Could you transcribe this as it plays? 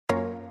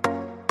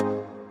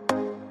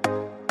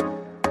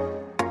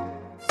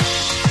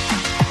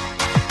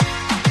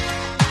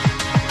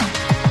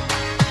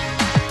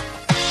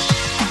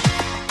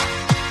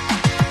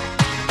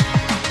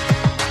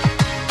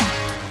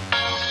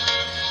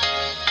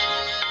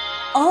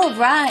All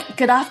right.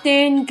 Good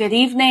afternoon, good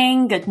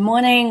evening, good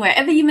morning,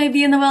 wherever you may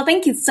be in the world.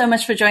 Thank you so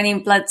much for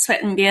joining Blood,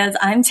 Sweat and Beers.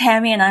 I'm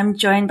Tammy and I'm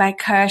joined by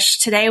Kirsch.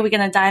 Today we're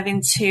going to dive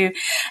into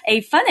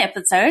a fun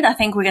episode. I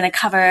think we're going to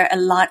cover a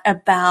lot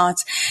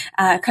about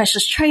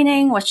Kirsch's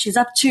training, what she's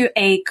up to,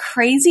 a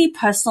crazy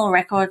personal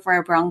record for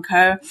a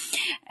Bronco,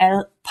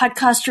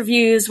 podcast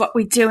reviews, what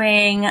we're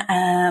doing.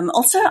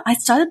 Also, I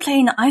started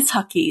playing ice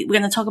hockey. We're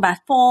going to talk about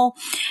fall,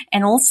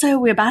 and also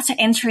we're about to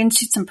enter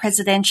into some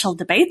presidential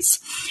debates,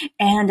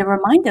 and a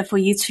reminder for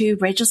you to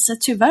register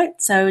to vote.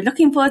 So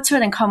looking forward to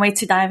it and can't wait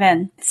to dive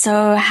in.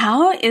 So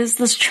how is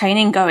this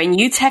training going?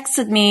 You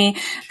texted me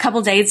a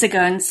couple days ago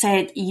and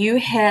said you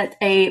hit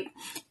a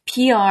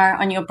PR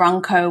on your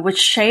Bronco, which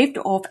shaved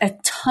off a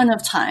ton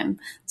of time.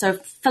 So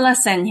fill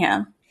us in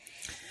here.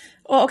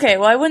 Well, okay.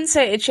 Well, I wouldn't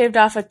say it shaved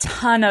off a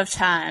ton of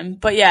time,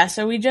 but yeah,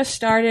 so we just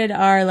started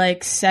our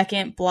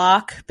second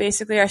block,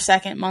 basically our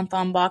second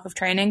month-long block of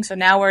training. So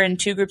now we're in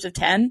 2 groups of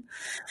 10.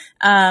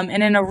 And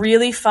in a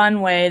really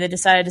fun way, they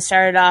decided to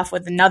start it off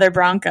with another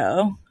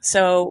Bronco.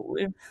 So,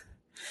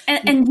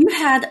 and you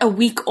had a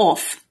week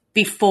off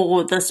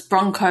before this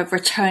Bronco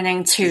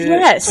returning to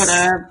yes.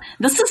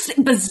 This is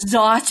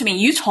bizarre to me.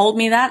 You told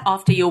me that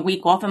after your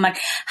week off. I'm like,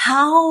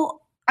 how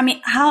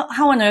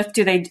on earth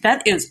do they do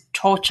that? Is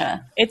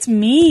torture. It's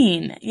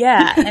mean.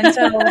 Yeah. And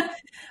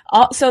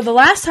so the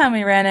last time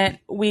we ran it,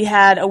 we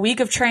had a week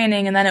of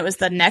training and then it was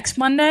the next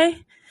Monday.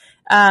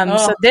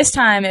 So this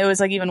time it was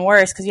even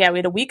worse because we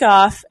had a week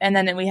off and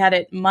then we had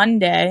it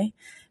Monday,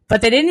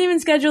 but they didn't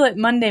even schedule it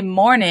Monday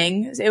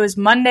morning. It was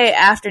Monday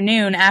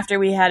afternoon after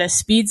we had a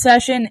speed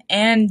session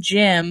and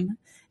gym.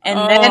 And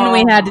then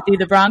we had to do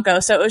the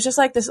Bronco. So it was just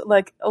this,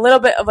 a little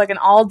bit of an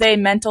all day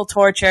mental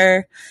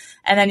torture.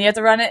 And then you have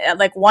to run it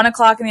at 1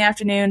 o'clock in the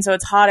afternoon. So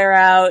it's hotter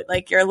out.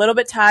 You're a little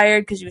bit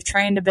tired because you've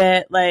trained a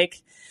bit.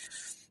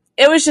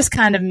 It was just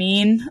kind of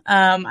mean.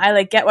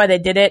 I get why they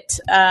did it.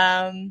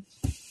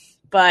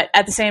 But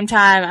at the same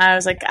time, I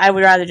was I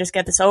would rather just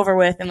get this over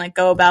with and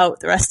go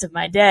about the rest of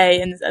my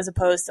day, and as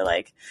opposed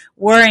to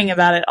worrying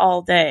about it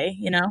all day,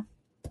 you know?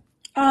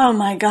 Oh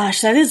my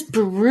gosh, that is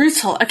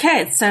brutal.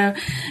 Okay, so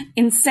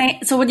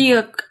insane. So what do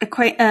you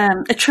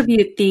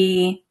attribute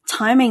the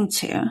timing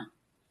to?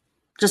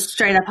 Just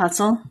straight up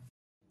hustle?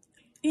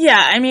 Yeah,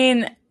 I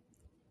mean,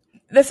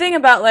 the thing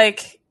about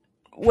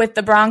with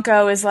the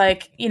Bronco is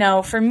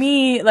for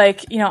me,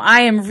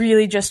 I am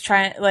really just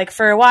trying,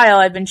 for a while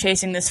I've been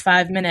chasing this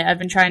 5 minute. I've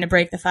been trying to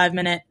break the 5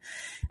 minute.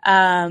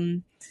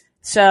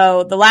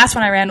 So the last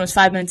one I ran was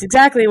 5 minutes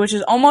exactly, which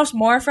is almost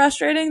more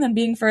frustrating than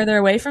being further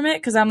away from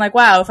it. Cause I'm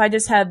wow, if I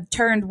just had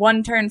turned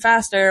 1 turn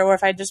faster, or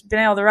if I just been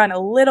able to run a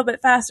little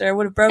bit faster, I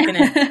would have broken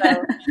it.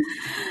 So,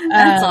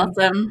 that's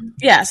awesome.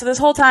 Yeah. So this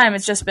whole time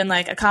it's just been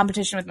a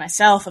competition with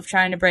myself of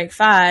trying to break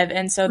 5.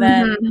 And so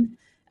then,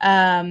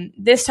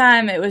 this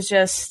time it was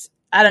just,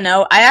 I don't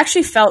know. I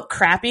actually felt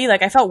crappy.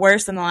 I felt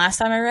worse than the last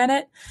time I ran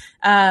it.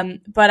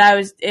 But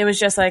it was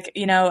just I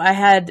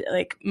had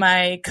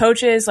my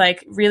coaches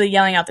really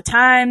yelling out the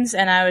times,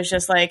 and I was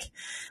just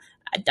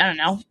I don't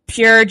know,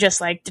 pure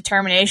just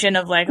determination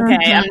of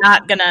okay, I'm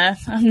not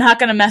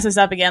gonna mess this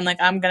up again.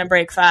 I'm gonna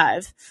break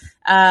 5.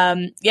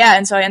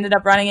 And so I ended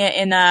up running it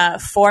in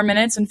 4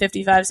 minutes and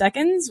 55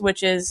 seconds,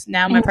 which is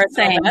now my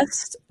personal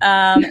best.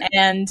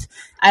 And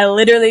I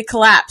literally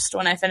collapsed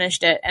when I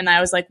finished it, and I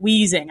was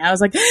wheezing. I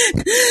was I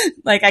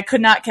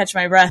could not catch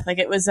my breath.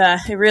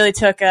 It really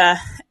took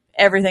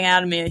everything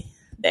out of me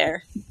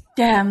there.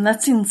 Damn,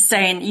 that's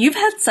insane. You've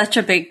had such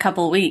a big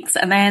couple weeks.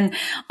 And then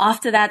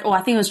after that, or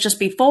I think it was just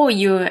before,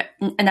 you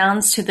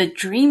announced to the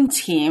Dream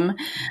Team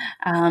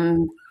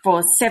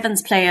for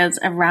sevens players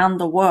around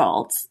the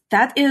world.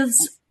 That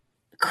is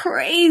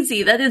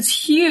crazy. That is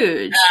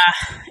huge.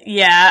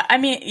 Yeah. I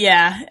mean,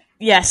 yeah.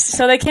 Yes.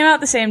 So they came out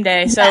the same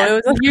day. So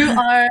it was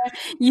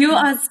you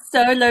are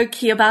so low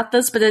key about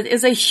this, but it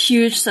is a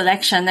huge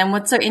selection. And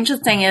what's so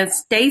interesting is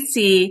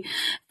Stacey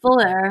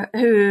Fuller,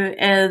 who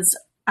is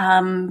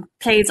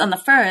plays on the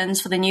Ferns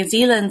for the New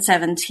Zealand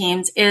 7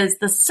 teams, is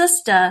the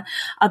sister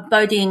of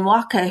Bodine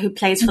Walker, who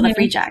plays for the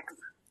Free Jacks.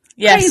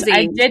 Yes, Crazy.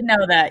 I did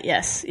know that.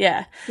 Yes,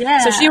 yeah.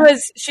 So she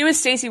was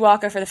Stacey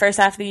Walker for the first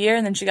half of the year,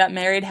 and then she got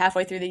married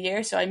halfway through the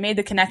year. So I made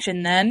the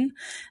connection then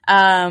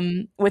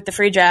with the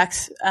Free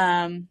Jacks.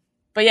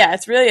 But yeah,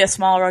 it's really a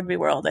small rugby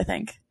world, I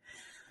think.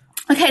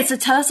 Okay, so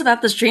tell us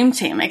about this Dream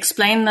Team.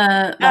 Explain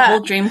the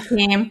whole Dream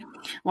Team,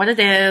 what it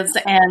is,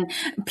 and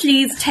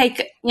please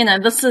take,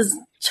 this is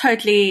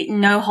totally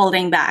no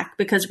holding back,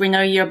 because we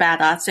know you're a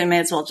badass, so you may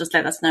as well just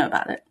let us know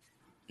about it.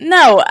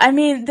 No, I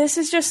mean, this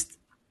is just,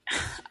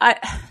 okay,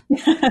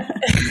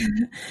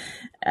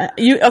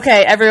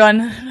 everyone,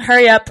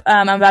 hurry up.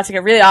 I'm about to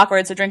get really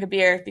awkward, so drink a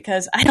beer,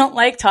 because I don't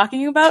like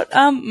talking about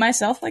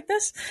myself like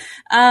this.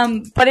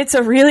 But it's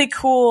a really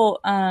cool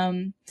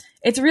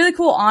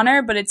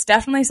honor, but it's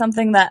definitely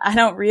something that I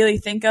don't really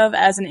think of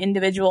as an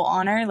individual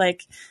honor.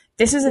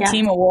 This is a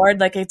team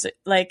award. It's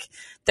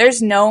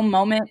there's no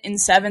moment in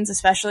sevens,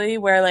 especially,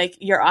 where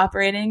you're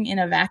operating in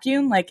a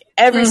vacuum.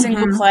 Every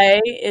single play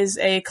is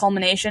a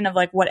culmination of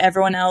what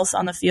everyone else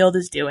on the field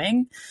is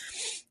doing.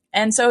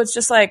 And so it's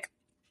just like,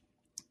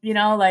 you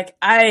know, like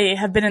I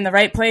have been in the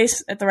right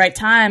place at the right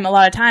time a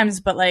lot of times,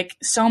 but like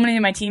so many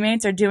of my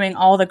teammates are doing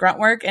all the grunt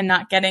work and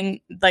not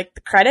getting like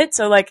the credit.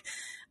 So like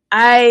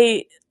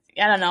I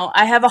don't know,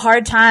 I have a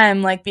hard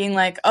time like being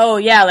like, oh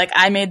yeah, like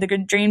I made the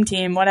good dream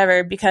team,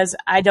 whatever, because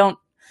I don't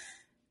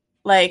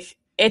like,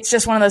 it's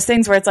just one of those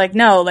things where it's like,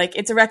 no, like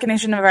it's a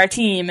recognition of our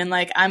team and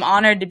like I'm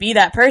honored to be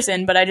that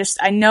person, but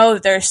I know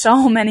that there are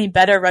so many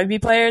better rugby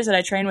players that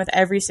I train with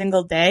every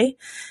single day.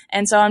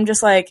 And so I'm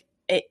just like,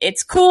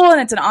 it's cool and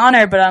it's an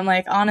honor, but I'm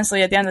like,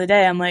 honestly, at the end of the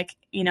day, I'm like,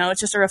 you know,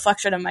 it's just a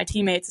reflection of my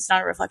teammates. It's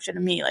not a reflection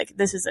of me. Like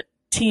this is a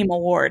team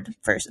award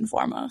first and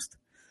foremost.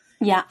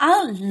 Yeah,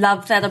 I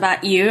love that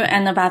about you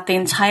and about the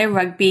entire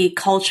rugby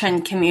culture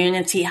and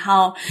community,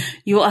 how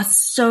you are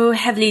so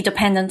heavily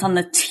dependent on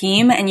the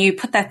team, and you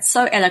put that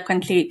so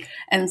eloquently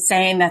in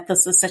saying that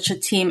this is such a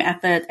team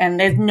effort, and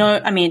there's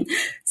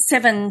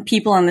 7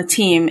 people on the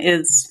team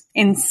is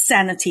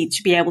insanity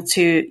to be able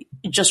to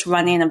just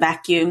run in a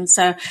vacuum.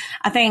 So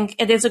I think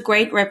it is a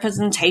great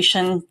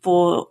representation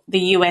for the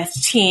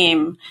US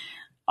team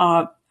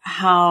of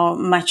how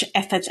much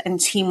effort and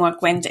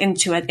teamwork went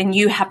into it, and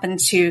you happen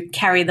to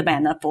carry the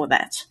banner for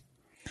that.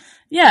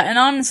 Yeah, and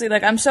honestly,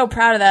 like, I'm so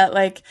proud of that.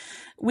 Like,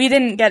 we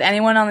didn't get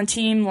anyone on the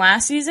team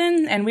last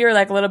season, and we were,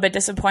 like, a little bit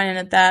disappointed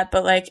at that.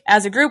 But, like,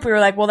 as a group, we were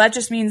like, well, that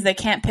just means they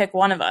can't pick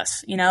one of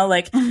us, you know?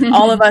 Like,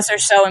 all of us are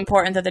so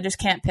important that they just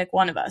can't pick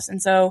one of us.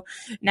 And so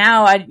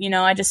now,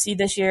 I just see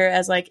this year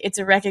as, like, it's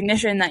a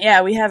recognition that,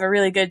 yeah, we have a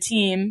really good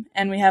team,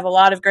 and we have a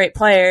lot of great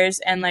players,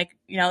 and, like,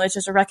 you know, it's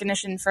just a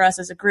recognition for us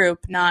as a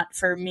group, not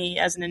for me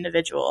as an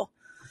individual.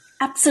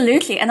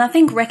 Absolutely. And I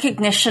think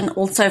recognition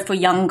also for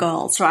young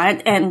girls,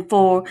 right? And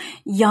for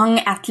young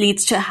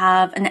athletes to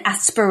have an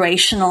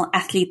aspirational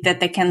athlete that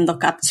they can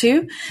look up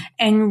to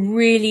and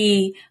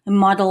really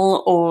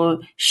model or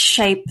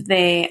shape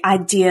their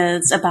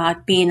ideas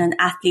about being an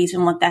athlete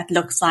and what that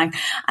looks like.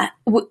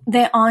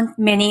 There aren't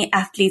many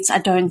athletes, I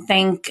don't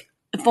think.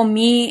 For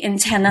me in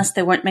tennis,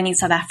 there weren't many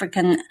South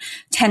African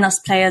tennis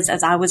players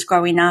as I was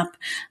growing up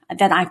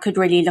that I could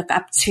really look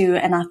up to.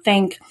 And I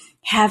think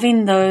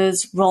having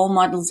those role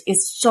models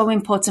is so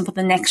important for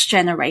the next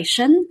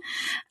generation.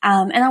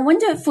 And I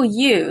wonder for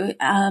you,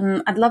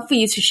 I'd love for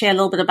you to share a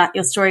little bit about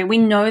your story. We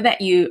know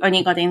that you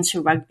only got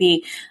into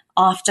rugby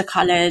after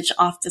college,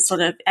 after sort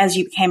of as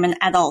you became an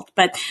adult.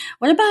 But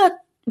what about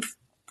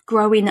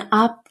growing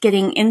up,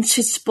 getting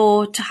into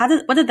sport?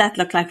 What did that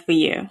look like for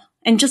you?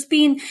 And just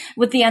being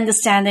with the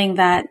understanding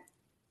that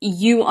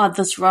you are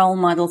this role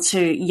model to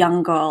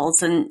young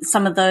girls and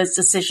some of those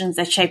decisions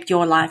that shaped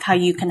your life, how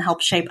you can help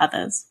shape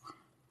others.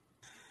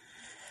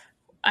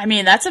 I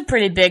mean, that's a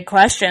pretty big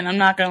question. I'm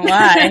not going to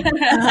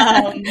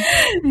lie.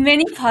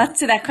 Many parts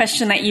to that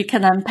question that you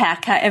can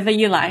unpack however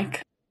you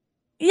like.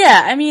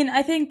 Yeah. I mean,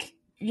 I think,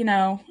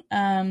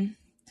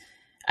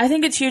 I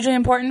think it's hugely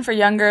important for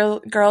young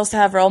girls to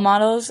have role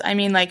models. I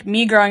mean, like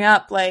me growing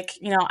up, like,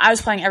 I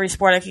was playing every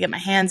sport I could get my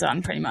hands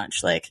on pretty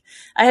much. Like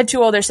I had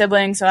 2 older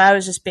siblings, so I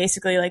was just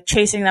basically like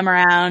chasing them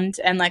around,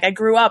 and like I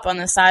grew up on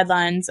the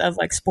sidelines of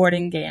like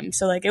sporting games.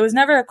 So like it was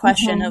never a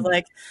question of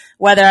like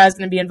whether I was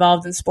going to be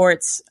involved in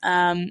sports.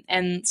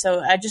 And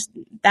so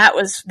that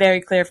was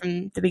very clear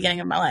from the beginning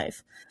of my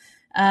life.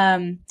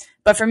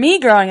 But for me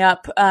growing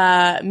up,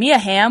 Mia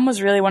Hamm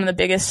was really one of the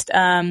biggest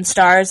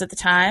stars at the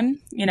time,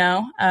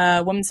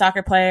 women's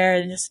soccer player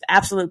and just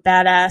absolute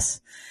badass.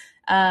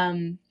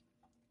 And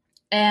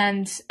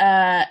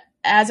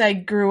as I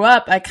grew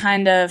up, I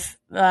kind of,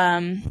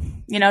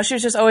 she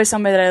was just always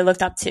somebody that I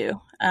looked up to.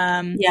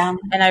 And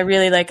I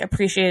really like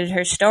appreciated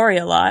her story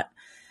a lot.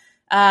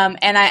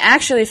 And I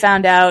actually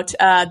found out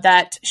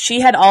that she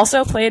had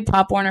also played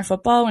Pop Warner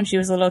football when she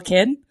was a little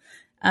kid.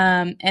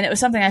 And it was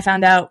something I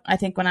found out, I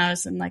think, when I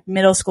was in like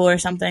middle school or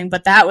something,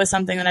 but that was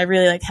something that I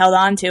really like held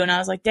on to. And I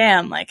was like,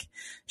 damn, like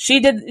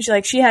she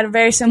had a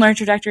very similar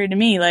trajectory to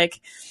me. Like,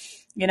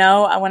 when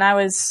I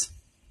was,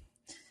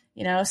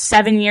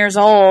 7 years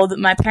old,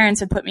 my parents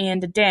had put me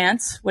into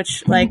dance,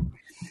 which like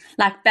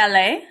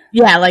ballet?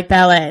 Yeah, like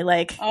ballet.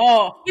 Like,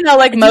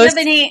 like most.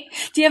 Do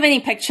you have any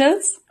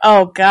pictures?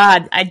 Oh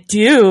God, I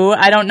do.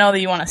 I don't know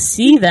that you want to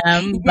see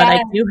them, but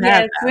I do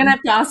have them. We're going to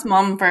have to ask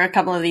Mom for a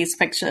couple of these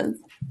pictures.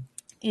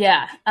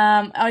 Yeah,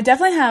 I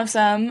definitely have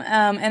some,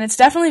 and it's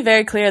definitely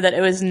very clear that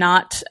it was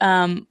not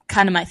kind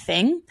of my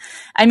thing.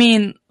 I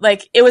mean,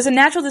 like, it was a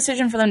natural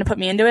decision for them to put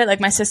me into it. Like,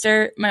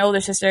 my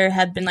older sister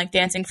had been, like,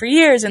 dancing for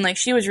years, and, like,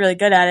 she was really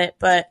good at it,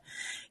 but,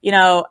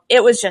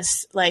 it was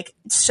just, like,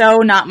 so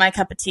not my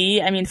cup of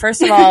tea. I mean,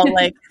 first of all,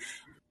 like,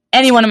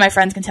 any one of my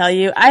friends can tell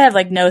you, I have,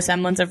 like, no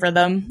semblance of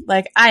rhythm.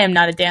 Like, I am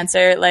not a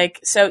dancer. Like,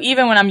 so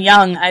even when I'm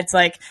young, it's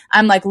like,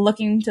 I'm, like,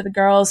 looking to the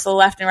girls to the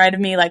left and right of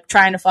me, like,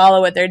 trying to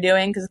follow what they're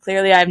doing, because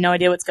clearly I have no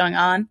idea what's going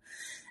on.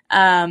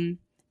 And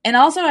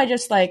also I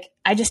just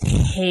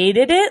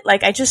hated it.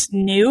 Like, I just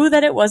knew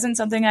that it wasn't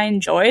something I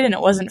enjoyed and it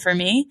wasn't for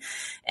me.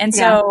 And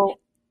so,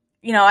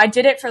 I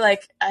did it for,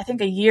 like, I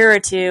think a year or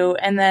two,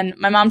 and then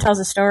my mom tells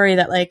a story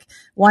that, like,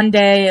 one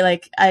day,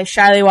 like, I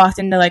shyly walked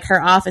into, like, her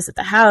office at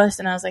the house,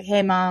 and I was like,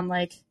 hey, Mom,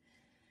 like,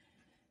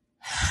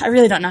 I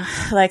really don't know.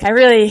 Like, I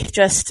really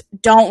just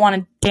don't want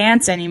to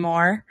dance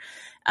anymore.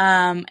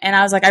 And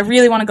I was like, I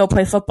really want to go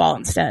play football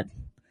instead.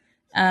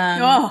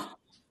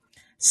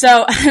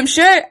 So I'm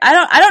sure,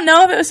 I don't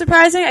know if it was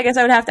surprising. I guess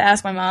I would have to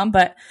ask my mom,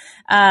 but,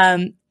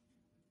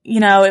 you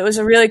know, it was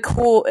really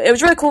cool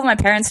of my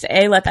parents to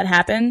A, let that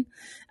happen.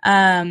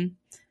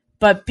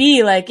 But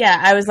B, like, yeah,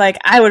 I was like,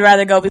 I would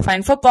rather go be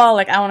playing football.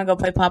 Like, I want to go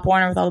play Pop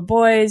Warner with all the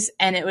boys.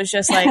 And it was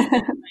just like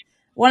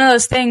one of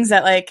those things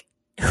that, like,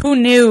 who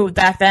knew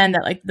back then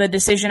that, like, the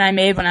decision I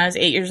made when I was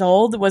 8 years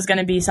old was going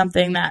to be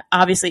something that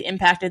obviously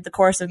impacted the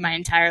course of my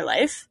entire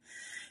life.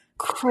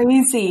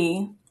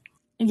 Crazy.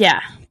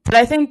 Yeah. But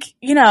I think,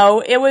 you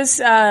know, it was,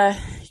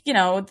 you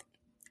know,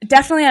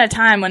 definitely at a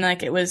time when,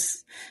 like, it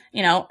was,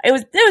 you know, you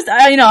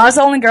know, I was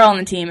the only girl on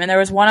the team, and there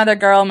was one other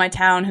girl in my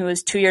town who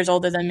was 2 years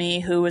older than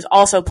me who was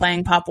also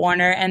playing Pop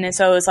Warner, and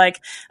so it was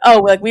like,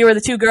 oh, like, we were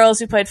the two girls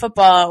who played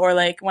football, or,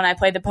 like, when I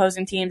played the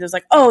opposing teams, it was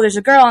like, oh, there's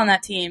a girl on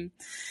that team.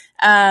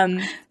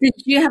 Did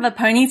you have a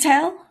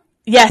ponytail?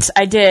 Yes,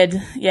 I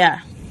did, yeah.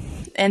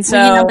 And so...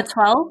 Were you number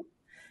 12?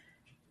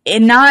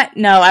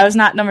 I was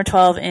not number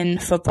 12 in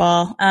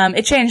football.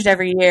 It changed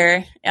every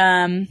year.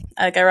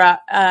 Like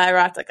I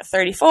rocked like a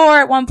 34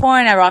 at one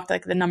point. I rocked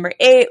like the number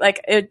 8.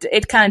 Like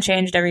it kind of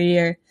changed every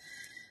year.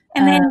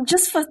 And then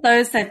just for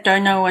those that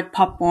don't know what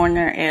Pop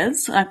Warner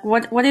is, like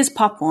what is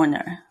Pop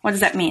Warner? What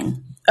does that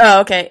mean? Oh,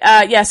 okay.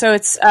 Yeah, so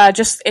it's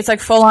like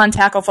full on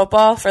tackle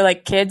football for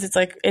like kids.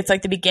 It's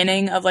like the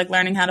beginning of like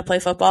learning how to play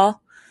football.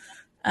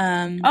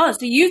 So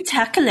you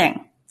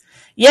tackling.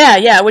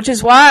 Yeah, which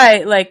is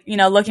why, like, you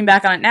know, looking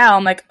back on it now,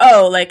 I'm like,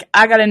 oh, like,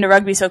 I got into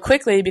rugby so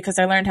quickly because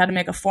I learned how to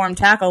make a form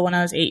tackle when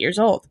I was 8 years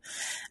old,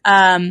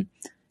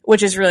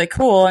 which is really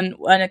cool and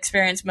an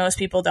experience most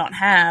people don't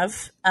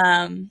have.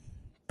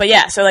 But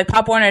yeah, so, like,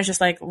 Pop Warner is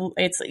just, like,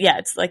 it's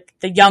like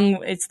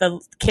it's the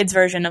kids'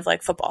 version of,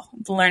 like, football,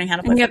 learning how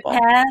to play football.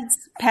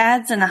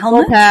 Pads and a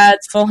helmet? Full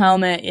pads, full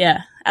helmet,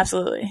 yeah,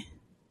 absolutely.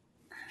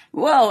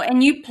 Whoa,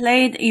 and you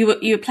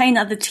were playing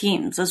other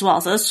teams as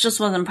well. So this just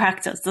wasn't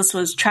practice. This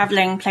was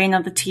traveling, playing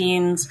other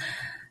teams,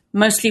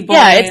 mostly boys.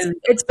 Yeah,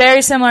 it's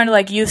very similar to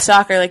like youth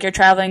soccer. Like you're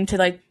traveling to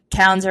like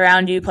towns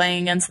around you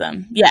playing against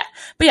them. Yeah.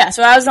 But yeah,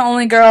 so I was the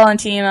only girl on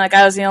the team. Like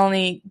I was the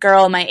only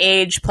girl my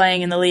age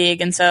playing in the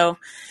league. And so,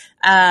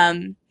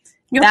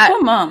 your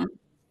poor mom.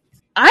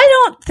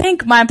 I don't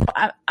think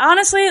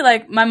honestly,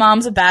 like my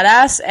mom's a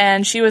badass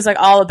and she was like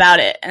all about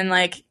it. And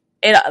like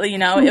it, you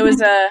know,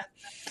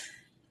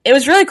 it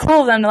was really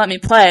cool of them to let me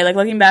play. Like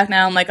looking back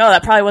now, I'm like, oh,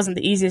 that probably wasn't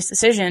the easiest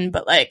decision,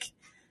 but like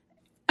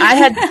I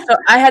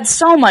had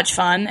so much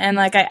fun and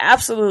like I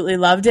absolutely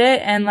loved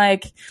it. And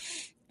like,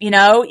 you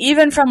know,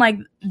 even from like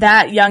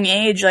that young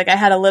age, like I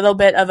had a little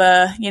bit of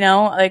a, you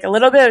know, like a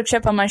little bit of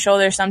chip on my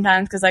shoulder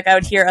sometimes because like I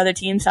would hear other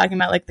teams talking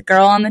about like the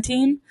girl on the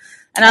team.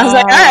 And I was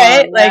like, all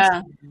right, yeah.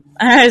 like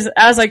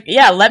I was like,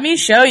 yeah, let me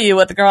show you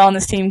what the girl on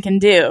this team can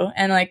do.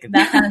 And like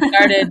that kind of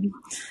started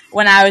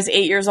when I was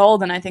 8 years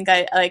old. And I think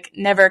I like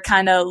never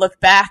kind of looked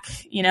back,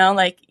 you know,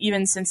 like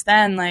even since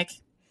then, like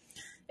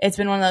it's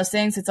been one of those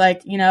things. It's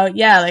like, you know,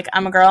 yeah, like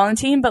I'm a girl on the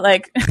team, but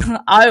like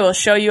I will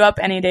show you up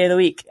any day of the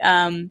week.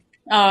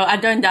 I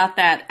don't doubt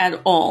that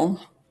at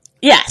all.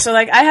 Yeah. So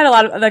like I had a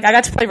lot of, like I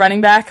got to play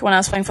running back when I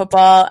was playing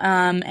football.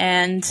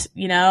 And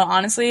you know,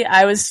 honestly,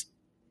 I was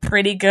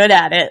pretty good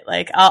at it.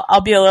 Like I'll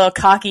be a little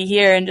cocky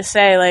here and just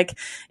say like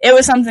it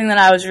was something that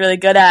I was really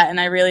good at and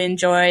I really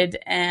enjoyed.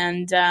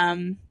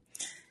 And,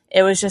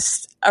 it was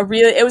just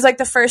it was like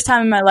the first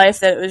time in my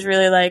life that it was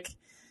really like,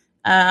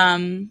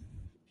 I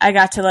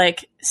got to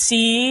like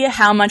see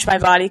how much my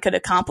body could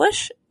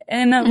accomplish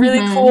in a really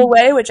cool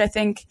way, which I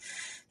think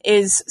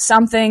is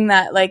something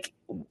that like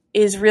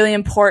is really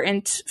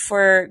important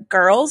for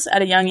girls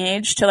at a young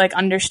age to like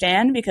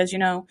understand because, you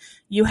know,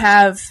 you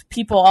have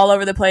people all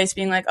over the place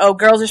being like, oh,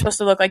 girls are supposed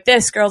to look like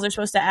this. Girls are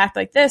supposed to act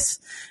like this.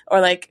 Or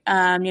like,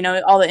 you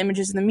know, all the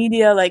images in the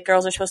media, like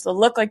girls are supposed to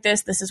look like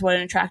this. This is what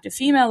an attractive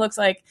female looks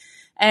like.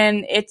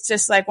 And it's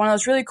just like one of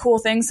those really cool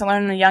things to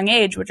learn at a young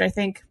age, which I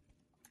think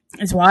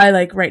is why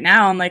like right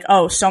now I'm like,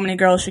 oh, so many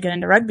girls should get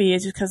into rugby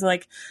is just because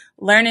like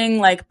learning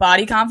like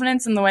body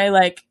confidence in the way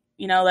like,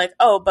 you know, like,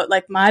 oh, but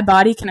like my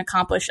body can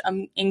accomplish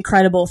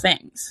incredible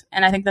things.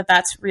 And I think that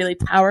that's really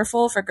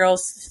powerful for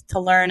girls to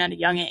learn at a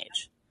young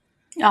age.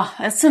 Oh,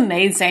 that's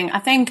amazing. I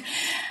think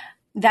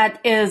that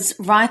is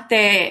right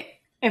there.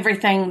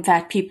 Everything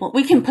that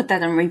we can put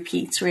that on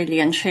repeats really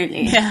and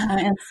truly. Yeah.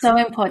 It's so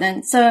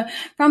important. So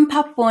from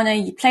Pop Warner,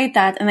 you played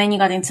that and then you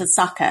got into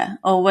soccer,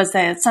 or was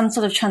there some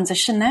sort of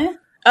transition there?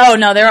 Oh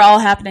no, they were all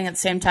happening at the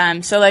same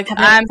time. So like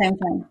I'm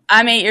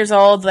 8 years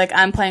old, like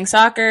I'm playing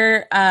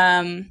soccer,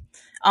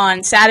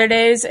 on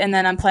Saturdays, and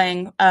then I'm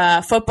playing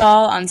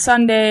football on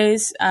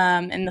Sundays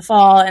in the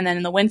fall, and then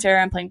in the winter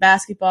I'm playing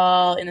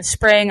basketball. In the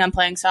spring I'm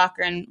playing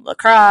soccer and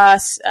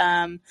lacrosse.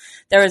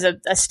 There was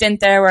a stint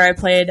there where I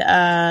played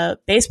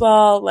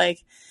baseball.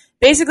 Like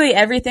basically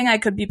everything I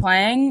could be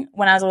playing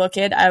when I was a little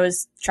kid, I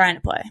was trying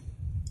to play.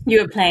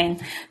 You were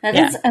playing. That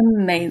Yeah. is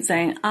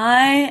amazing.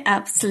 I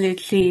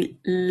absolutely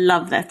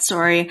love that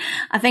story.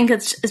 I think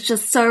it's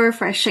just so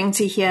refreshing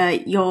to hear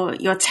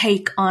your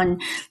take on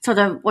sort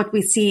of what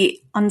we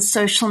see on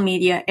social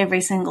media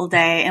every single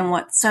day and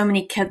what so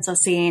many kids are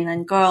seeing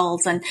and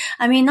girls. And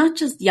I mean, not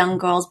just young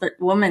girls, but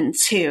women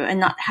too, and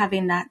not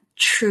having that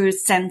true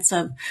sense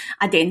of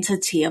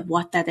identity of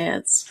what that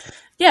is.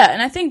 Yeah,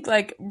 and I think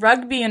like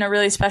rugby in a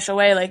really special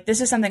way, like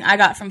this is something I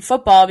got from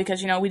football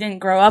because, you know, we didn't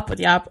grow up with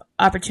the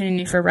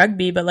opportunity for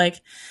rugby, but like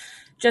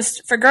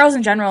just for girls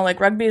in general, like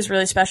rugby is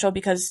really special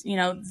because, you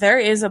know, there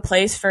is a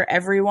place for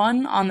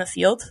everyone on the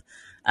field.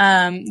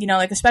 You know,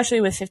 like especially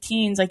with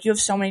 15s, like you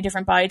have so many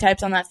different body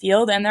types on that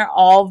field and they're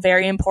all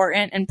very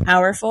important and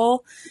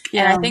powerful.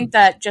 Yeah. And I think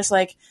that just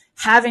like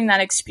having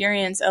that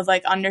experience of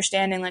like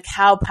understanding like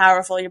how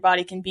powerful your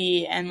body can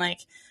be and like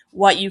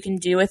what you can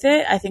do with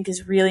it, I think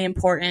is really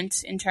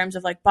important in terms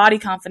of like body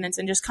confidence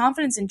and just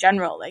confidence in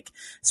general. Like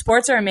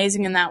sports are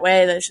amazing in that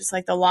way that it's just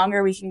like the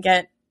longer we can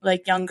get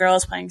like young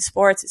girls playing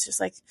sports, it's just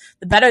like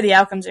the better the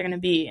outcomes are going to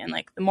be and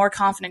like the more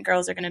confident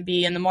girls are going to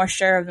be and the more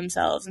sure of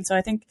themselves. And so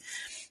I think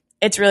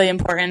it's really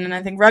important. And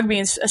I think rugby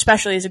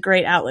especially is a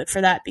great outlet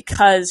for that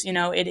because, you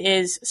know, it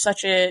is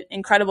such an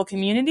incredible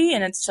community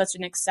and it's such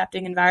an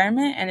accepting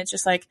environment. And it's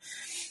just like,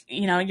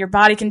 you know, your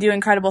body can do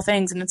incredible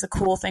things and it's a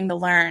cool thing to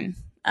learn.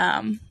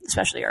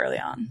 Especially early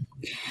on.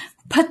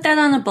 Put that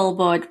on a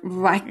billboard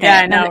right there.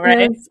 Yeah, I know,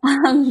 right?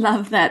 I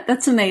love that.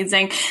 That's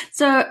amazing.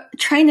 So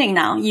training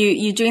now,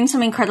 you're doing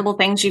some incredible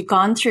things. You've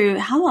gone through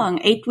how long?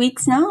 8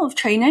 weeks now of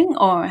training,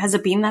 or has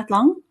it been that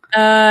long?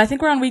 I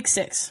think we're on week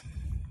 6.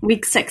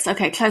 Week 6.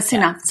 Okay, close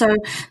enough. So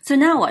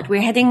now what?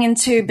 We're heading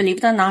into, believe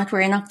it or not,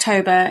 we're in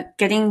October,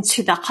 getting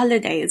to the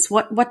holidays.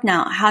 What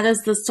now? How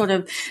does this sort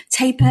of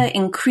taper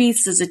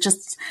increase? Is it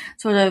just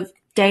sort of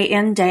day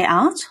in, day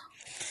out?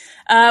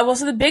 Well,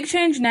 so the big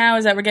change now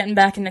is that we're getting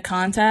back into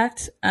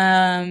contact.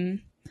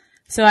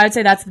 So I would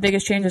say that's the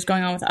biggest change that's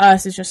going on with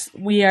us is just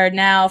we are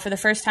now, for the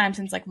first time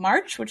since like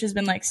March, which has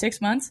been like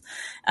 6 months,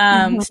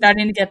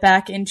 starting to get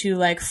back into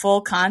like full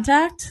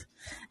contact,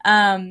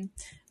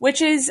 which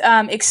is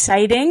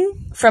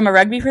exciting from a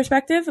rugby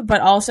perspective,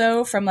 but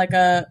also from like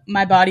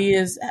my body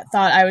is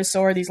thought I was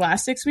sore these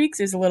last 6 weeks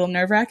is a little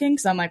nerve-wracking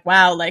because I'm like,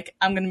 wow, like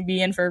I'm going to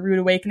be in for a rude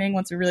awakening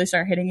once we really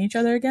start hitting each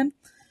other again.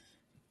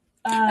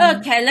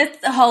 Okay, let's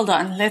hold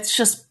on. Let's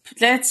just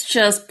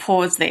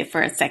pause there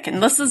for a second.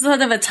 This is sort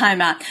of a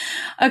timeout.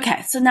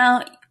 Okay, so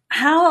now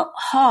how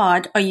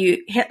hard are you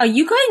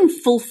going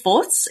full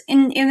force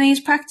in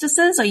these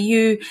practices? Are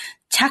you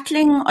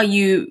tackling? Are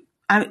you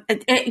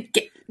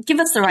give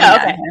us the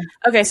rundown.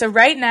 Okay, so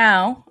right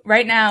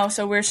now,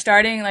 so we're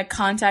starting like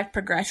contact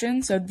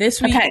progression. So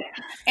this week. Okay,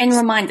 and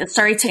reminder,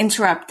 sorry to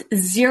interrupt.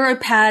 0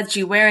 pads.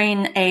 You're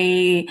wearing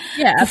a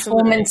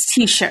performance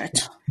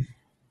T-shirt.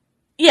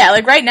 Yeah,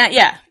 like right now,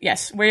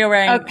 yes. We're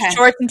wearing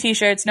shorts and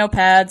T-shirts, no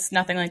pads,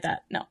 nothing like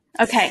that. No.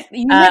 Okay,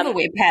 you never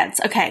wear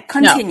pads. Okay,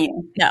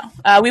 continue. No.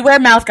 We wear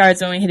mouth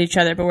guards when we hit each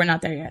other, but we're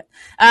not there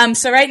yet.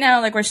 So right now,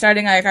 like we're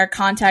starting like our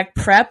contact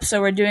prep. So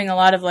we're doing a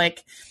lot of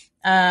like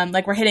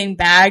we're hitting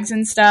bags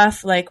and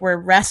stuff. Like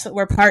we're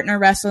partner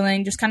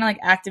wrestling, just kind of like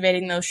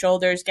activating those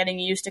shoulders, getting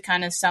used to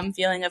kind of some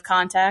feeling of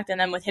contact. And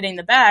then with hitting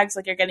the bags,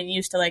 like you're getting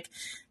used to like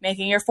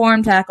making your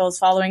form tackles,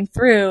 following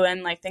through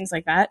and like things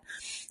like that.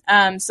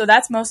 So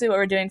that's mostly what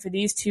we're doing for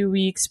these 2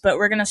 weeks, but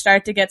we're going to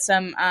start to get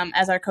some,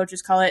 as our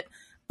coaches call it,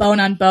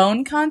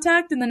 bone-on-bone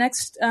contact in the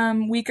next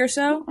week or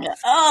so.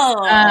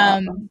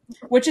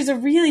 Which is a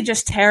really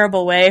just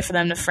terrible way for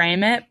them to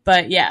frame it.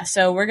 But yeah,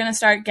 so we're going to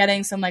start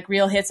getting some like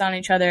real hits on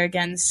each other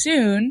again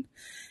soon.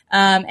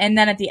 And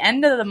then at the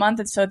end of the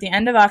month, so at the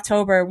end of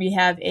October, we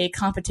have a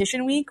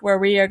competition week where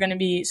we are going to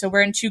be, so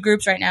we're in 2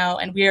 groups right now,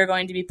 and we are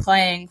going to be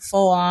playing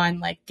full on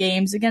like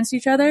games against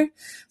each other.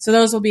 So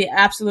those will be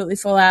absolutely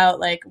full out,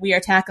 like we are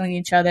tackling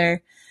each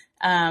other,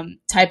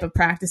 type of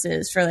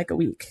practices for like a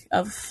week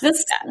of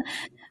that.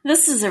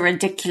 This is a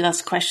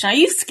ridiculous question. Are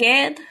you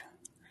scared?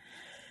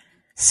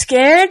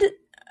 Scared?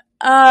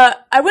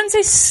 I wouldn't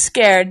say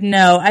scared.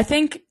 No, I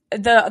think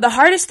the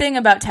hardest thing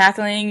about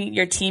tackling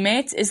your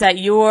teammates is that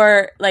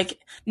you're like,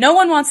 no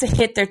one wants to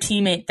hit their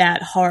teammate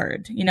that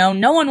hard. You know,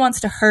 no one wants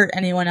to hurt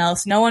anyone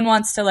else. No one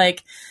wants to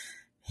like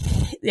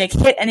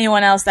hit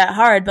anyone else that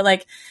hard. But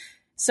like,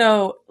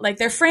 so like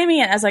they're framing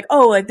it as like,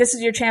 oh, like this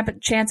is your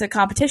chance at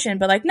competition.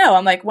 But like, no,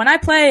 I'm like, when I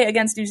play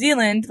against New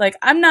Zealand, like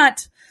I'm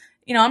not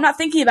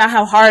thinking about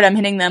how hard I'm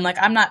hitting them. Like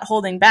I'm not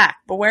holding back.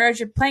 But whereas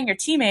you're playing your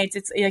teammates,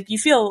 it's like you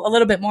feel a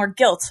little bit more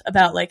guilt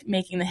about like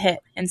making the hit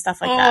and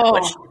stuff like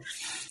that,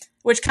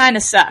 which kind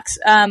of sucks.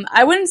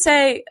 I wouldn't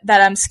say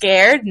that I'm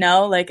scared.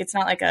 No, like it's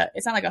not like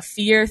a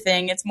fear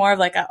thing. It's more of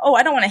like I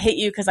don't want to hit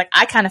you because like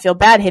I kind of feel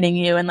bad hitting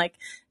you, and like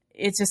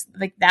it's just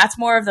like that's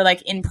more of the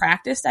like in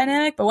practice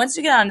dynamic. But once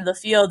you get onto the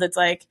field, it's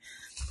like,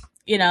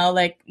 you know,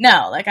 like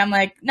no, like I'm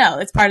like no,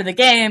 it's part of the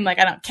game. Like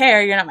I don't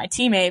care, you're not my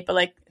teammate. But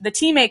like the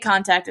teammate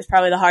contact is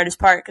probably the hardest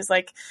part because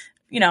like,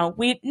 you know,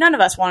 none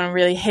of us want to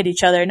really hit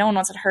each other. No one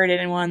wants to hurt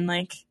anyone.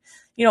 Like,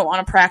 you don't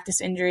want to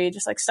practice injury.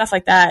 Just like stuff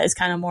like that is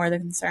kind of more the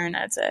concern,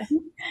 I'd say.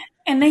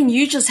 And then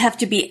you just have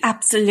to be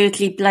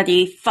absolutely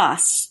bloody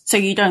fast so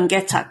you don't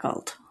get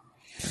tackled.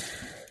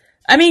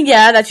 I mean,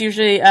 yeah, that's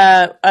usually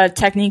a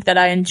technique that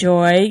I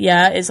enjoy.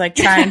 Yeah, is like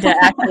trying to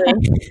actually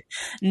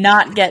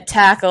not get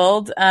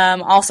tackled.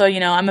 Also, you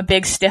know, I'm a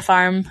big stiff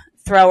arm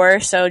thrower,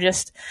 so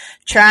just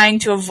trying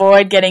to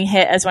avoid getting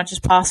hit as much as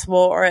possible,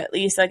 or at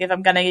least like if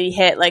I'm gonna get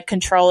hit, like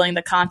controlling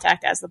the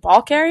contact as the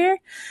ball carrier.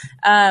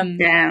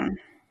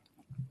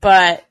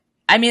 But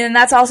I mean, and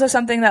that's also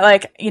something that,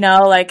 like, you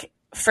know, like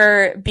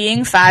for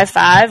being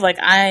 5'5", like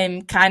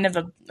I'm kind of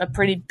a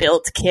pretty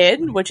built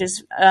kid, which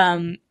is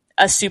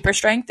a super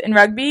strength in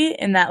rugby,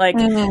 in that like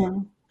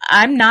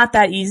I'm not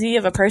that easy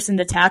of a person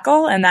to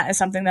tackle, and that is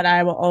something that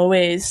I will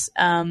always,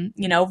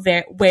 you know,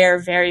 wear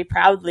very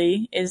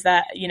proudly, is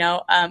that, you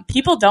know,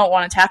 people don't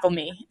want to tackle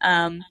me.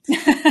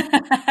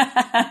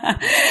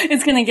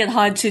 It's going to get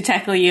hard to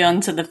tackle you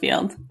onto the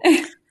field.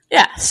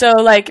 Yeah, so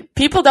like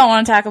people don't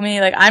want to tackle me.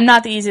 Like I'm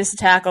not the easiest to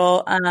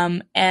tackle,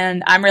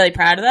 and I'm really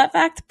proud of that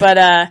fact. But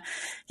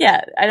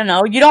yeah, I don't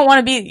know. You don't want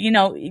to be, you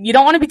know, you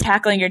don't want to be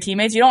tackling your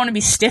teammates. You don't want to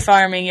be stiff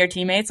arming your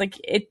teammates. Like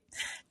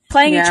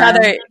playing each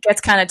other gets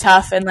kind of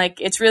tough, and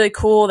like it's really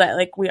cool that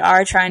like we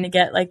are trying to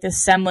get like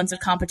this semblance of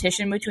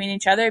competition between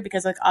each other,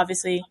 because like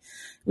obviously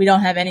we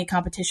don't have any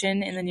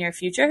competition in the near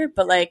future,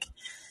 but like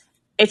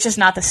it's just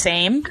not the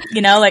same,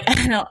 you know, like I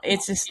don't know,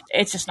 it's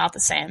just not the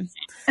same.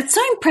 It's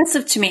so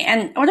impressive to me.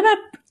 And what about,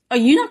 are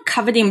you not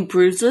covered in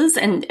bruises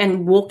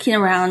and walking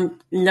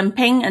around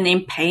limping and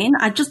in pain?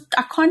 I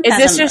can't.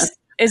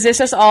 Is this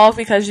just all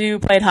because you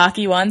played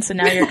hockey once and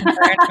now you're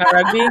concerned about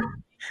rugby?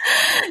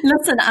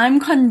 Listen, I'm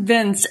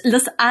convinced.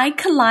 Listen, I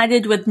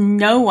collided with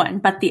no one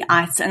but the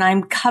ice, and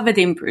I'm covered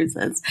in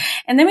bruises.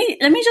 And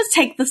let me just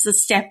take this a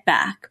step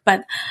back.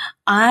 But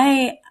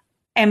I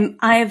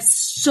have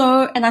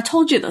so, and I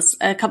told you this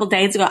a couple of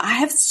days ago, I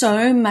have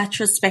so much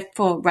respect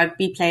for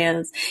rugby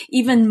players,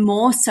 even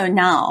more so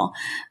now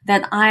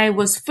that I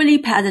was fully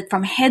padded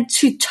from head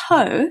to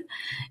toe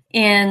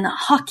in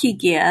hockey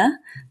gear,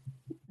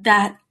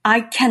 that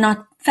I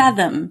cannot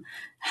fathom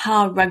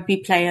how rugby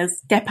players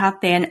step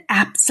out there and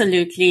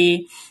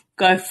absolutely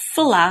go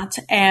full out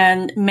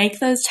and make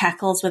those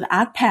tackles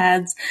without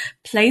pads,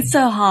 play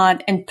so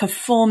hard, and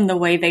perform the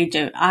way they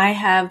do. I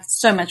have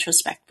so much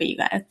respect for you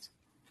guys.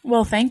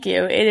 Well, thank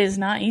you. It is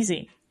not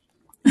easy.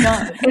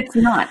 No, it's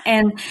not.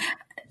 And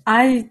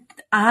I,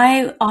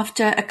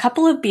 after a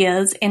couple of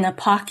beers in a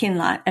parking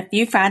lot a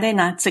few Friday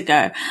nights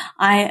ago,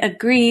 I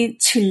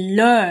agreed to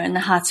learn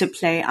how to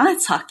play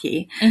ice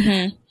hockey.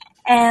 Mm-hmm.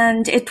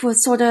 And it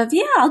was sort of,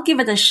 yeah, I'll give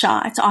it a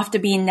shot after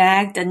being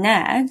nagged.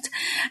 And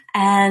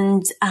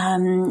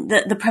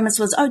the premise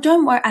was, oh,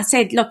 don't worry. I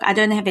said, look, I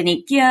don't have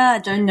any gear. I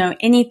don't know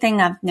anything.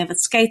 I've never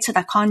skated.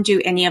 I can't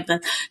do any of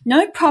that.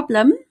 No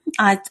problem.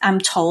 I'm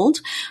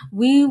told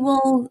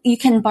you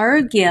can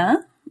borrow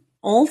gear.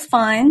 All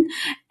fine.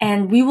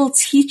 And we will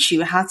teach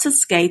you how to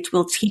skate.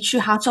 We'll teach you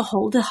how to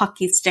hold a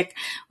hockey stick.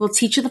 We'll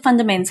teach you the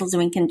fundamentals,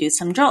 and we can do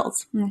some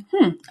drills.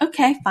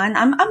 Okay, fine.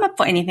 I'm up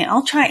for anything.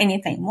 I'll try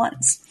anything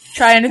once.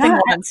 Try anything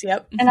once.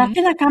 Yep. And I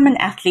feel like I'm an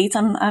athlete.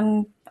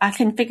 I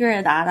can figure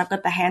it out. I've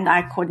got the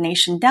hand-eye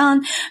coordination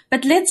down.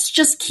 But let's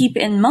just keep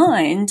in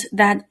mind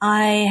that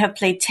I have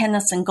played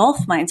tennis and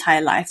golf my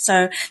entire life.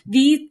 So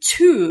the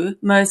two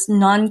most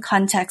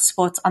non-contact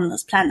sports on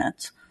this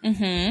planet.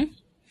 Mm-hmm.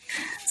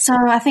 So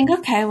I think,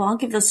 okay, well, I'll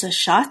give this a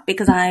shot,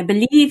 because I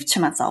believe to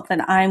myself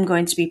that I'm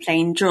going to be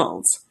playing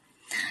drills.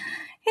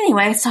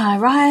 Anyway, so I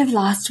arrived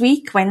last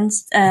week, a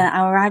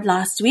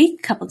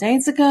couple of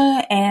days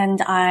ago,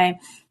 and I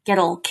get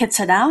all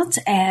kitted out,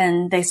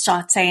 and they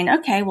start saying,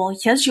 okay, well,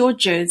 here's your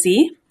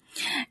jersey,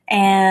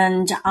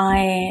 and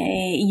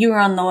you're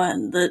on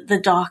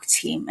the dark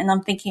team. And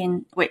I'm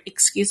thinking, wait,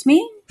 excuse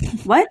me?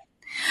 What?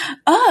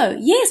 Oh,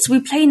 yes, we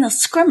play in a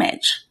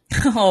scrimmage.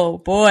 Oh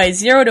boy,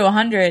 0 to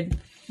 100.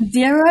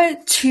 0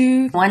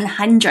 to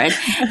 100.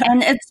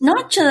 And it's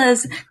not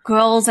just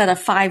girls that are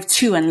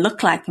 5'2" and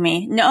look like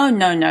me.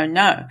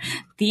 No.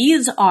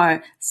 These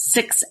are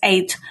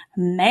 6'8"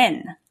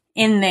 men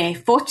in their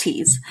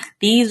 40s.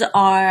 These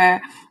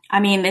are,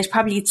 there's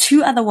probably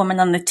 2 other women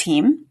on the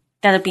team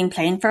that have been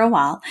playing for a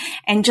while,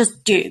 and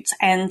just dudes.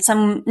 And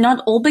some,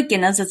 not all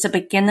beginners, it's a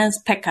beginner's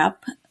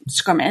pickup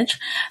scrimmage,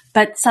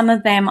 but some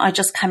of them are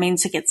just coming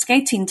to get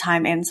skating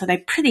time in, so they're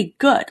pretty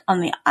good on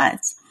the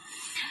ice.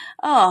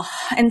 Oh,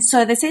 and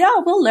so they said,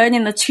 oh, we'll learn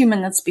in the 2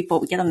 minutes before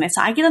we get on there.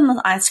 So I get on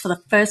the ice for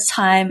the first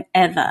time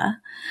ever.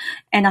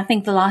 And I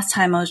think the last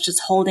time I was just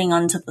holding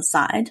on to the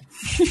side.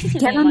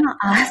 Get on the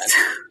ice.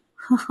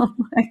 Oh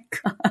my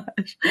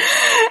gosh.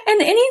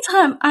 And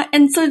anytime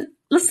so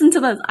listen to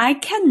this, I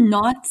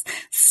cannot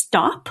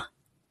stop,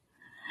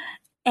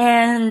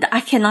 and I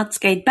cannot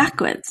skate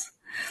backwards.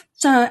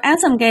 So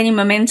as I'm gaining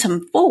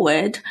momentum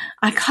forward,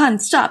 I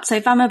can't stop. So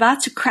if I'm about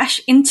to crash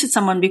into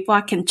someone before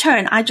I can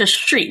turn, I just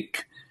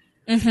shriek.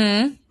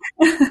 Mm-hmm.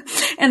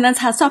 And that's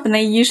how I stop, and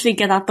they usually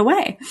get out the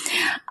way.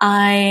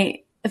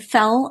 I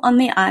fell on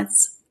the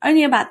ice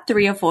only about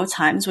 3 or 4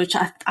 times, which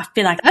I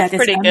feel like that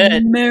is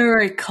a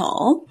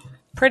miracle.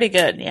 Pretty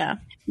good, yeah.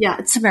 Yeah,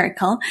 it's a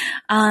miracle.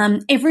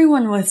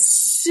 Everyone was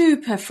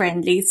super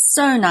friendly,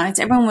 so nice.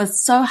 Everyone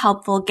was so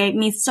helpful, gave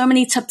me so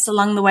many tips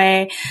along the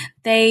way.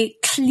 They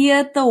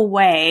cleared the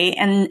way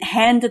and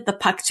handed the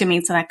puck to me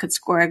so I could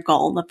score a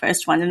goal, the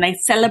first one. And they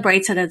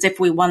celebrated as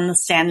if we won the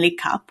Stanley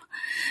Cup,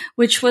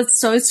 which was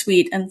so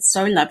sweet and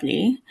so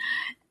lovely.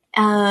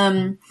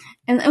 And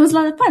it was a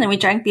lot of fun. And we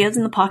drank beers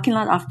in the parking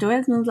lot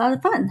afterwards, and it was a lot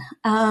of fun.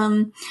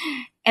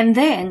 And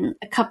then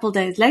a couple of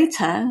days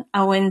later,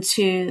 I went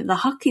to the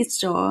hockey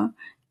store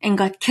and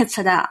got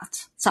kitted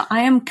out. So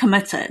I am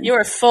committed. You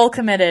are full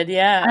committed,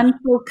 yeah. I'm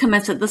full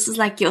committed. This is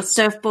like your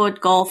surfboard,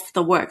 golf,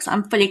 the works.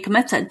 I'm fully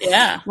committed.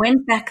 Yeah.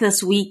 Went back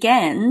this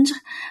weekend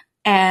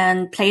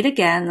and played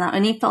again. I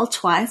only fell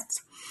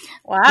twice.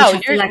 Wow,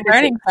 you're like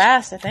learning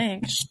fast, I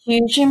think.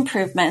 Huge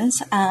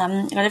improvements.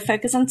 Got to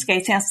focus on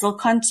skating. I still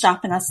can't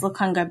stop and I still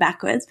can't go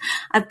backwards.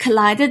 I've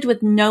collided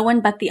with no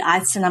one but the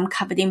ice and I'm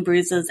covered in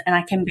bruises and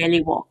I can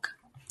barely walk.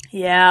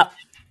 Yeah.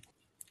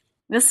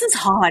 This is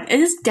hard. It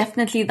is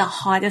definitely the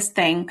hardest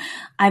thing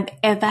I've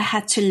ever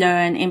had to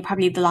learn in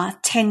probably the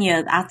last 10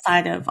 years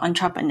outside of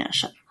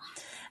entrepreneurship.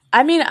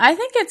 I mean, I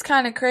think it's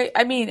kind of crazy.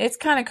 I mean, it's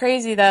kind of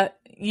crazy that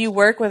you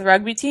work with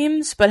rugby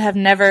teams but have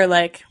never,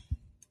 like,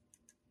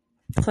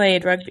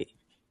 played rugby.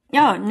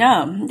 Oh,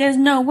 no. There's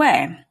no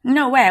way.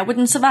 No way. I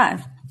wouldn't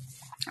survive.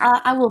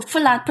 I will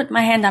full out put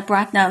my hand up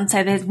right now and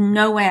say there's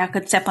no way I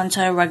could step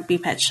onto a rugby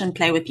pitch and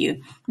play with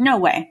you. No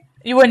way.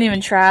 You wouldn't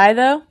even try,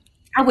 though?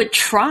 I would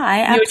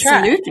try,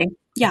 absolutely.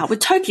 Yeah, I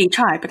would totally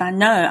try, but I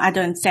know I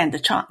don't stand a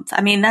chance. I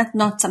mean, that's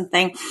not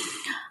something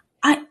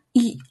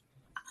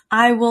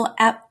I will,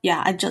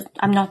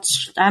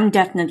 I'm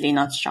definitely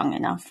not strong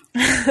enough.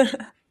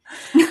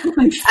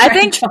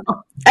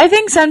 I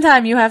think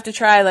sometime you have to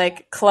try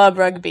like club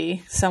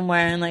rugby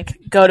somewhere and like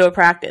go to a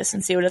practice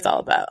and see what it's all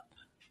about.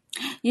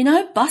 You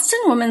know, Boston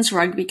Women's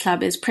Rugby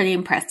Club is pretty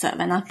impressive,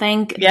 and I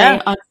think they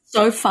are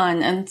so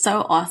fun and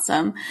so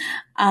awesome.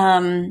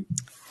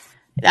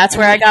 That's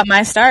where I got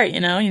my start, you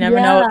know? You never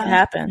know what could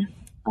happen.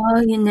 Oh,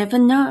 you never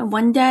know.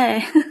 One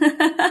day. No,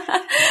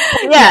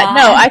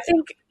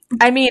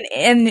 I mean,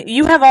 and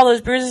you have all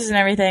those bruises and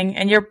everything,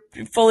 and you're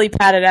fully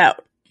padded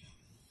out.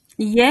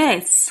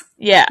 Yes.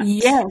 Yeah.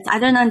 Yes. I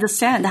don't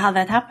understand how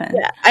that happened.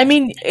 Yeah. I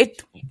mean,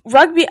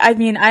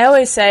 I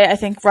always say I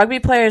think rugby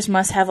players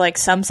must have like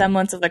some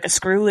semblance of like a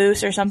screw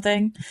loose or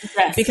something.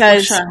 Yes,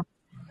 because for sure.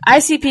 I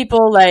see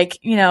people like,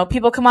 you know,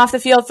 people come off the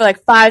field for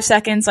like 5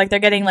 seconds, like they're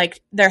getting like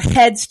their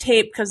heads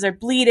taped because they're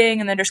bleeding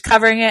and they're just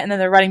covering it and then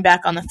they're running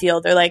back on the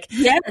field. They're like,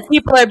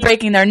 people are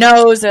breaking their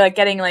nose. They're like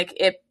getting like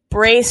it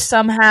braced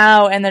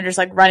somehow and they're just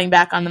like running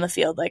back onto the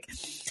field. Like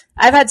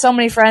I've had so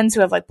many friends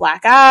who have like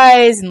black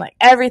eyes and like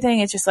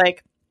everything. It's just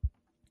like,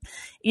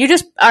 you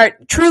just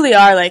truly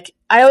are like,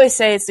 I always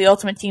say it's the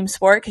ultimate team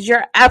sport because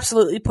you're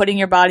absolutely putting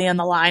your body on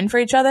the line for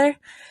each other.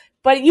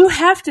 But you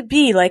have to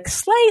be like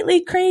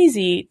slightly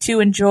crazy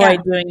to enjoy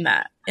doing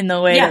that in the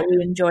way that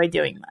we enjoy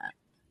doing that.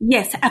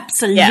 Yes,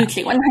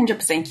 absolutely.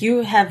 100%. You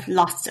have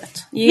lost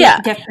it. You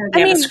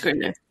definitely have a screw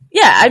loose.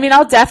 Yeah, I mean,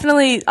 I'll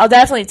definitely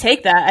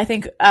take that. I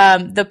think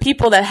the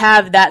people that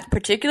have that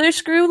particular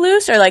screw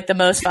loose are like the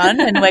most fun,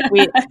 and like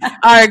we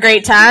are a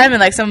great time, and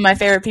like some of my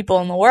favorite people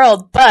in the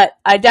world. But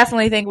I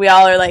definitely think we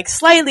all are like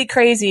slightly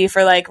crazy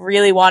for like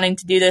really wanting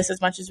to do this as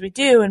much as we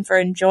do, and for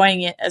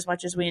enjoying it as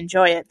much as we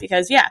enjoy it.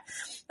 Because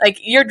like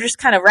you're just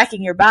kind of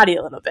wrecking your body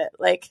a little bit,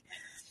 like.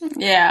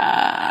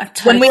 Yeah,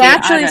 totally.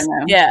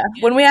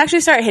 When we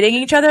actually start hitting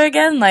each other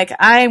again, like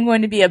I'm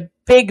going to be a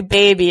big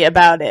baby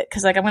about it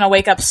because like I'm going to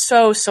wake up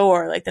so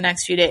sore like the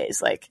next few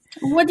days. Like,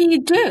 what do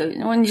you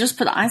do when you just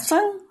put ice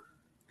on?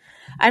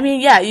 I mean,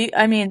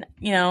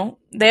 you know,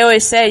 they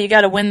always say you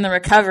got to win the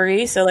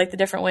recovery, so like the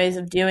different ways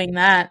of doing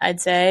that,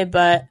 I'd say,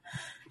 but.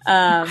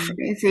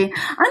 Crazy.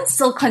 I'm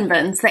still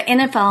convinced that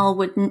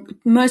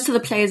most of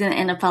the players in the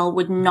NFL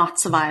would not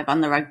survive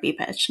on the rugby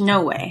pitch.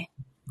 No way.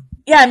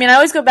 Yeah, I mean, I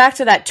always go back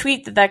to that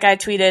tweet that guy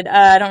tweeted.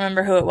 I don't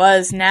remember who it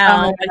was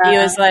now, but he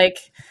was like,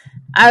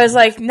 I was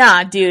like,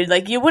 nah, dude,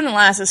 like, you wouldn't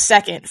last a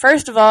second.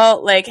 First of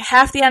all, like,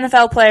 half the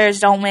NFL players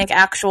don't make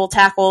actual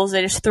tackles.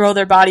 They just throw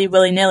their body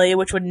willy-nilly,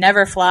 which would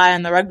never fly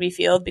on the rugby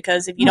field,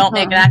 because if you don't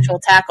make an actual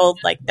tackle,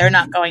 like, they're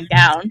not going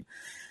down.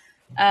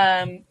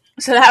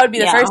 So that would be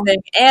the first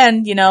thing.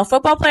 And, you know,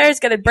 football players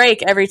get a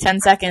break every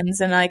 10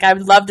 seconds, and, like, I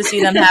would love to see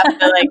them have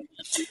to, like,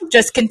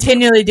 just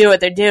continually do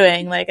what they're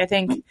doing. Like, I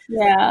think...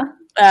 Yeah.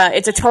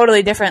 It's a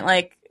totally different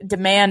like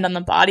demand on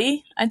the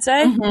body, I'd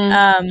say.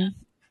 And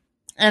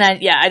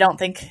I don't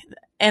think,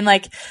 and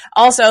like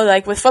also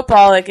like with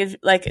football, like if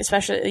like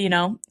especially, you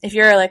know, if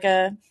you're like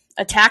a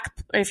attack,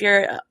 if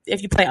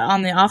you play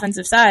on the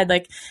offensive side,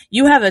 like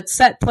you have a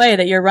set play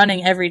that you're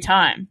running every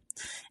time,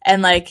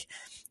 and like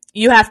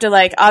you have to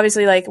like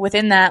obviously like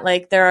within that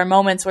like there are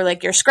moments where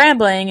like you're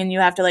scrambling and you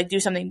have to like do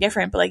something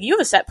different, but like you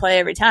have a set play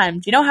every time.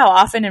 Do you know how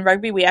often in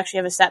rugby we actually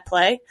have a set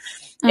play?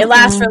 It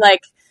lasts for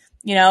like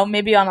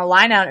maybe on a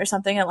line out or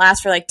something, it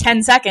lasts for like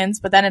 10 seconds,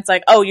 but then it's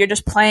like, oh, you're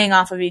just playing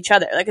off of each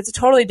other. Like, it's a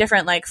totally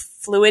different like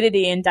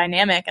fluidity and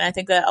dynamic. And I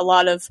think that a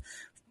lot of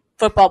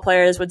football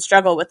players would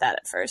struggle with that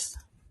at first.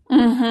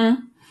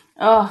 Mm-hmm.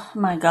 Oh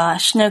my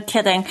gosh, no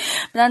kidding.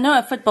 But I know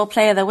a football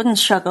player that wouldn't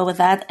struggle with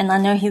that, and I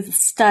know he's a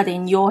stud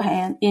in your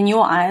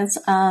eyes.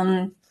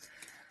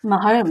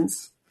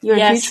 Mahomes. You're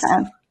a huge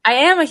fan. I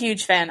am a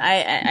huge fan.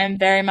 I'm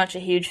very much a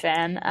huge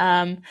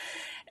fan.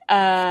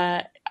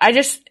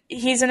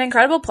 He's an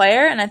incredible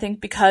player, and I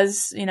think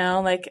because,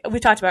 like we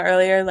talked about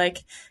earlier, like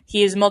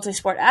he is a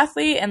multi-sport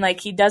athlete, and like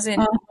he doesn't,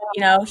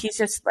 he's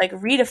just like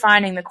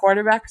redefining the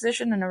quarterback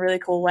position in a really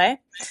cool way.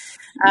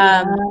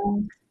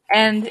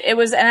 And it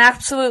was an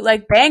absolute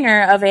like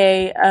banger of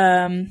a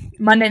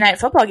Monday Night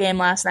Football game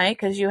last night,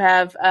 because you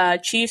have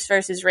Chiefs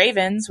versus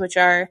Ravens, which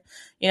are,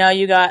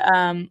 you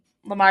got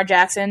Lamar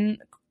Jackson,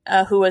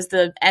 who was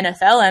the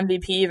NFL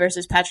MVP,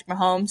 versus Patrick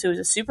Mahomes, who was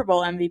a Super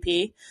Bowl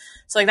MVP.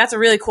 So like that's a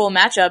really cool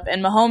matchup,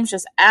 and Mahomes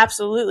just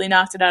absolutely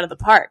knocked it out of the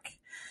park.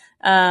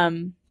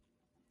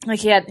 Like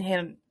he had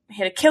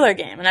a killer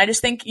game, and I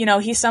just think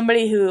he's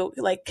somebody who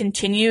like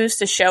continues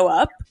to show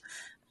up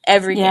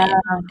every game,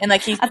 and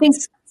like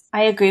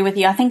I agree with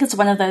you. I think it's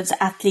one of those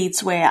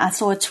athletes where I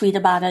saw a tweet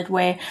about it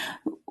where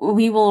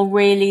we will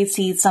really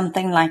see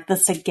something like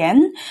this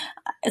again.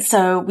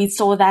 So we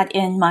saw that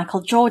in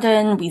Michael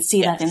Jordan. We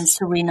see that in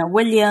Serena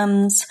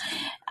Williams,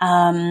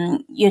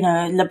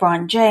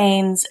 LeBron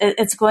James.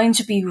 It's going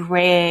to be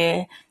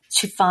rare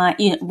to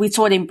find, we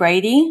saw it in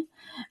Brady.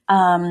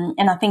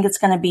 And I think it's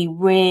going to be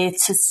rare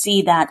to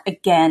see that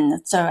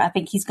again. So I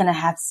think he's going to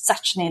have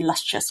such an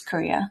illustrious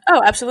career.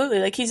 Oh, absolutely.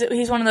 Like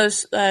he's one of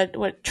those,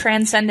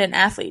 transcendent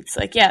athletes.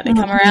 Like, yeah, they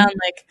come around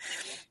like,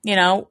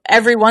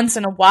 every once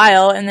in a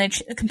while, and they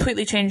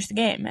completely change the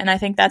game. And I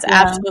think that's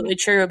absolutely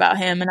true about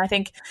him. And I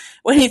think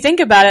when you think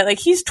about it, like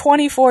he's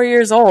 24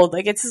 years old,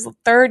 like it's his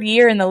third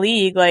year in the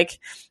league. Like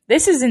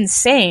this is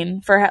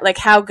insane for like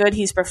how good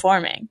he's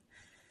performing.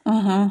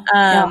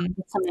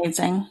 It's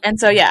amazing. And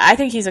so, yeah, I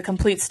think he's a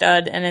complete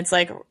stud, and I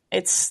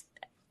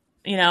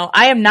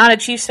am not a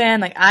Chiefs fan.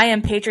 Like, I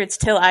am Patriots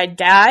till I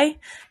die,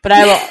 but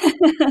I will.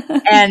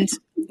 And,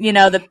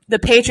 the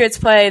Patriots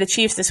play the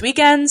Chiefs this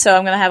weekend, so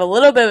I'm going to have a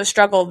little bit of a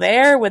struggle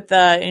there with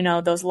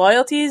those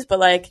loyalties. But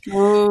like,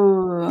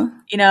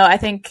 I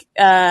think,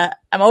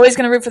 I'm always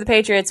going to root for the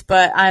Patriots,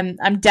 but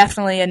I'm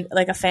definitely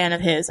a fan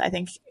of his. I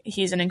think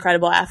he's an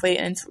incredible athlete,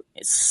 and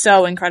it's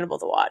so incredible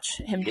to watch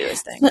him do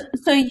his thing.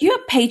 So you're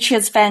a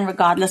Patriots fan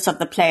regardless of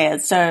the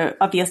players. So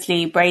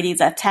obviously Brady's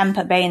at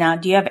Tampa Bay now.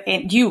 Do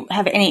you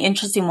have any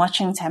interest in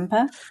watching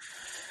Tampa?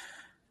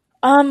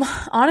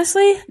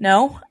 Honestly,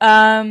 no.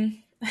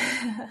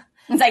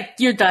 It's like,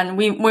 you're done.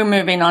 We're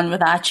moving on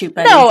without you,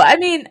 buddy. No,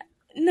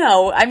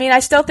 I mean, I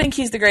still think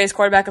he's the greatest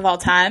quarterback of all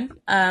time.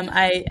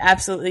 I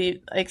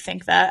absolutely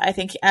think that. I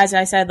think, as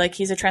I said, like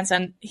he's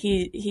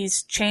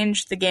he's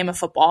changed the game of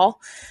football.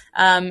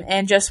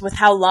 And just with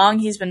how long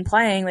he's been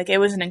playing, like it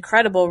was an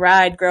incredible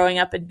ride growing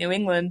up in New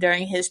England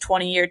during his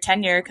 20-year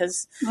tenure,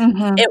 because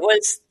it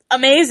was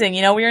amazing.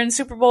 We were in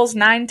Super Bowls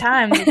 9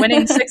 times,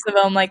 winning 6 of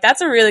them. Like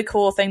that's a really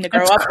cool thing to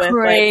grow up with.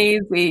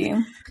 Crazy.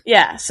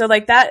 Yeah, so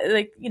like that,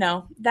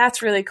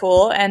 that's really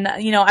cool, and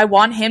I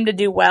want him to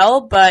do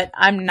well, but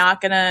I'm not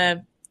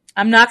gonna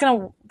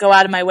go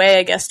out of my way,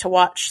 I guess, to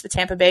watch the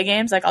Tampa Bay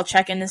games. Like I'll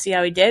check in to see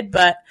how he did,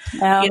 but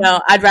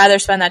I'd rather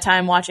spend that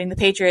time watching the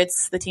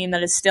Patriots, the team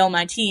that is still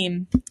my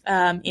team,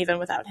 even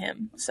without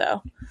him.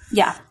 So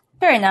yeah,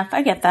 fair enough.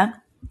 I get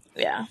that.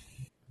 Yeah,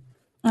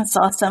 that's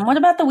awesome. What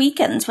about the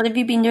weekends? What have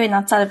you been doing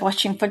outside of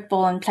watching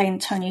football and playing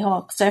Tony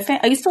Hawk?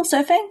 Surfing? Are you still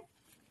surfing?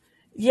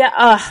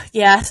 Yeah,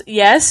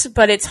 yes,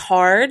 but it's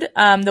hard.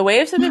 The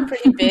waves have been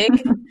pretty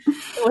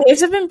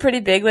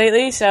big.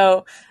 Lately.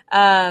 So,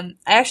 I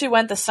actually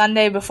went the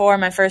Sunday before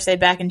my first day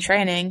back in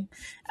training,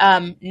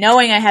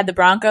 knowing I had the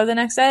Bronco the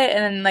next day.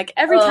 And then like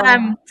every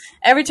time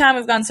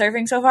we've gone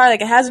surfing so far,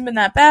 like it hasn't been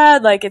that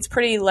bad. Like it's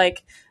pretty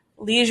like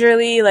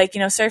leisurely, like,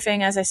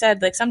 surfing, as I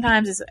said, like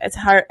sometimes it's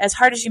hard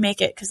as you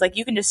make it, because like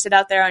you can just sit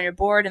out there on your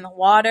board in the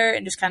water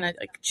and just kind of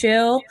like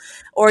chill,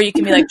 or you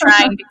can be like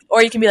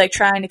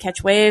trying to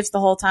catch waves the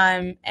whole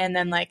time, and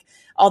then like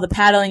all the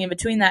paddling in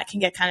between that can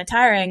get kind of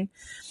tiring.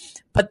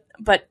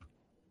 But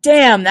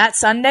damn, that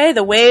Sunday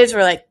the waves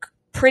were like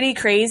pretty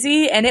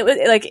crazy, and it was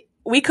like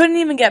we couldn't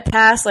even get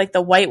past like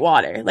the white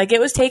water. Like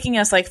it was taking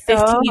us like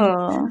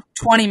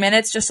 20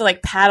 minutes just to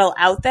like paddle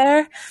out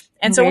there.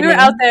 And so we were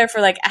out there for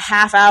like a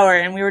half hour,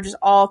 and we were just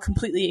all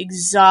completely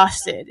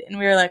exhausted. And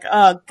we were like,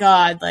 oh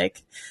God,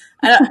 like,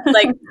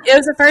 it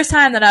was the first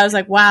time that I was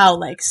like, wow,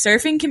 like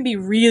surfing can be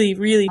really,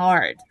 really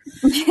hard.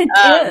 It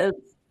is.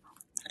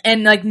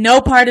 And like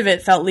no part of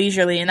it felt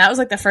leisurely. And that was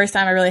like the first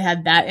time I really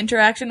had that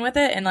interaction with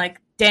it. And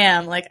like,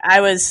 damn, like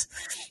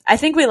I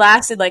think we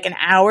lasted like an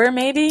hour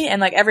maybe.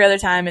 And like every other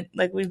time,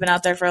 we've been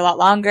out there for a lot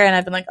longer. And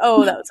I've been like,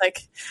 oh,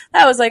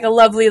 that was like a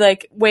lovely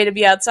like way to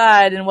be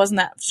outside, and wasn't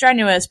that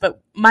strenuous. But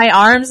my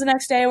arms the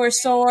next day were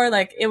sore.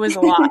 Like it was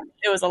a lot.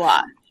 It was a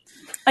lot.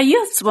 Are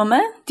you a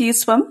swimmer? Do you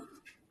swim?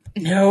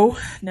 No.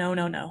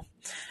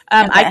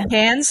 I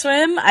can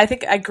swim. I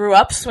think I grew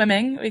up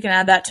swimming. We can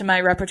add that to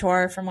my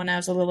repertoire from when I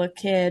was a little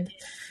kid.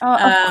 Oh,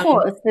 of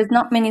course. There's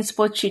not many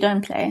sports you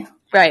don't play.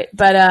 Right.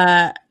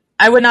 But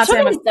I would not say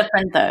Swimming's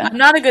different, though. I'm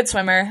not a good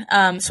swimmer.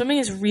 Swimming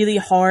is really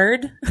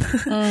hard.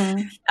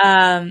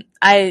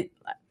 I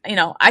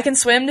can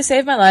swim to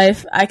save my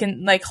life. I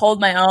can like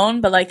hold my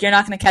own, but like you're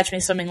not going to catch me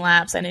swimming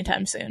laps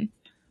anytime soon.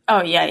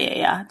 Oh,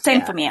 yeah.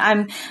 Same for me.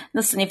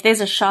 Listen, if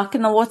there's a shark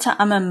in the water,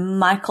 I'm a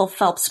Michael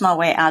Phelps my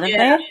way out of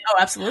there. Oh,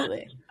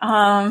 absolutely.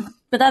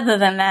 But other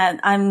than that,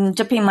 I'm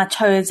dipping my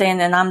toes in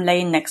and I'm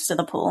laying next to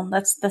the pool.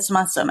 That's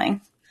my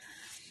swimming.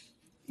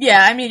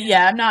 Yeah, I mean,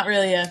 I'm not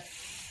really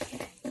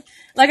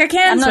I can swim.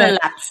 I'm not a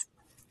laps.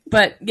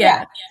 But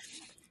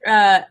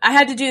I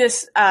had to do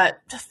this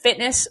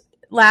fitness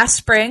last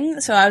spring,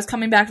 so I was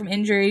coming back from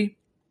injury,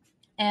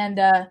 and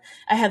I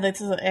had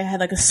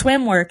like a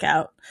swim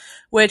workout,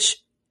 which,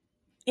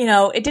 you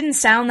know, it didn't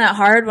sound that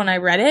hard when I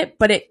read it,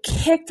 but it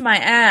kicked my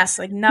ass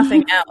like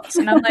nothing else.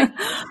 And I'm like,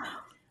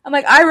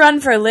 I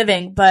run for a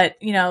living, but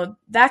you know,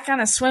 that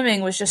kind of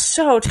swimming was just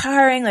so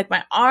tiring. Like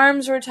my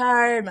arms were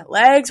tired, my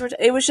legs were,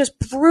 it was just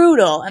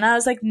brutal. And I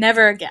was like,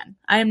 never again.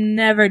 I am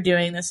never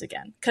doing this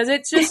again. Cause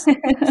it's just,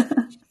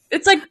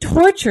 it's like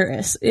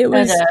torturous. It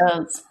was. It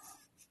is.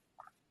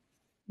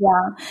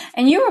 Yeah.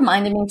 And you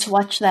reminded me to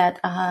watch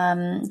that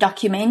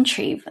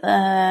documentary,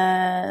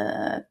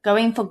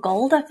 Going for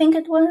Gold, I think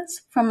it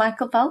was, from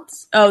Michael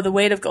Phelps. Oh, The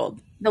Weight of Gold.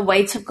 The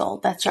Weight of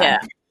Gold, that's right. Yeah.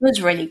 It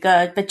was really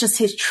good, but just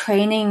his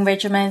training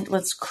regimen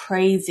was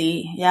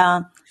crazy.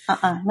 Yeah.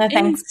 No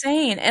thanks.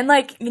 Insane. And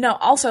like, you know,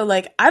 also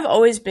like I've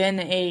always been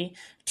a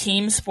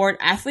team sport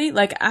athlete.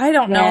 Like I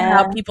don't know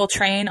how people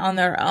train on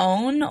their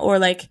own or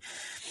like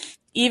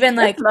even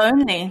like it's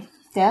lonely.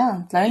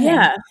 Yeah, lonely.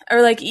 Yeah.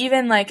 Or like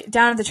even like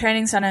down at the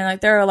training center,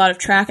 like there are a lot of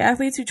track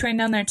athletes who train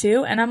down there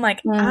too. And I'm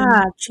like,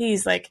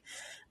 geez, like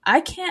I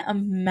can't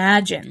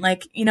imagine.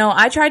 Like, you know,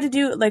 I tried to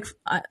do like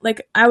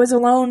I was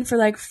alone for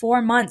like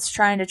 4 months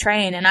trying to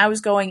train and I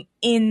was going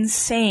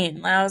insane.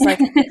 And I was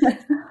like,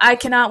 I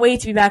cannot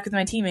wait to be back with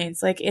my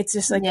teammates. Like, it's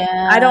just like,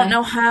 I don't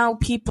know how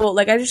people,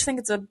 like, I just think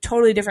it's a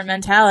totally different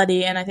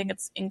mentality and I think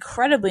it's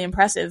incredibly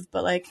impressive,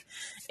 but like,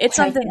 it's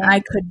something I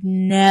could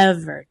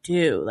never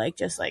do. Like,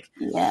 just like,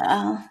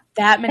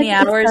 that many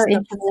hours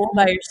in the pool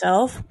by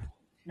yourself.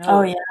 No.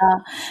 Oh, yeah.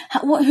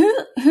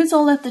 Who's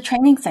all at the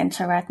training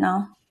center right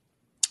now?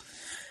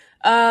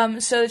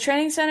 So the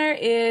training center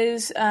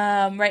is,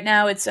 right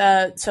now it's,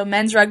 so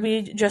men's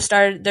rugby just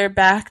started, they're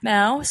back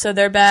now. So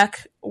they're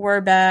back,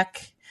 we're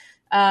back.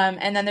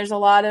 And then there's a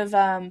lot of,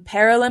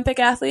 Paralympic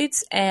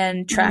athletes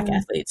and track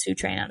athletes who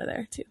train out of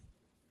there too.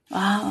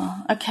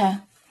 Wow. Okay.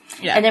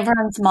 Yeah. And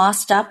everyone's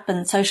masked up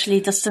and socially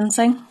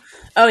distancing?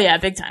 Oh yeah,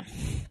 big time.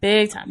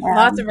 Big time. Yeah.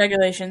 Lots of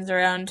regulations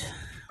around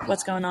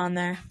what's going on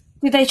there.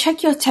 Do they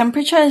check your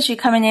temperature as you're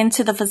coming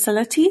into the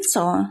facilities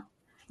or?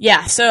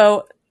 Yeah.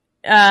 So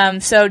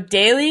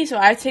daily, so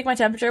I take my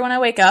temperature when I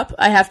wake up.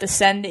 I have to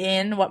send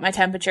in what my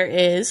temperature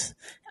is.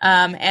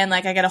 And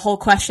like I get a whole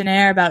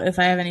questionnaire about if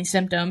I have any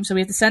symptoms. So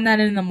we have to send that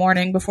in the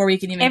morning before we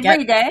can even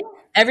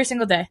every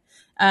single day.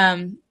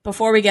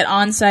 Before we get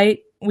on site,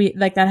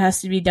 that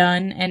has to be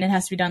done and it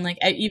has to be done like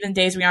even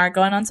days we aren't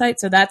going on site.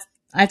 So I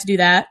have to do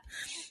that.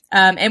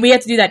 And we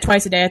have to do that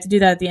twice a day. I have to do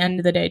that at the end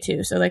of the day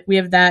too. So like we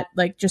have that,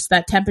 like just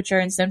that temperature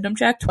and symptom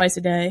check twice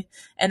a day.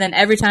 And then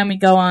every time we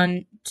go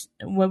on,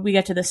 when we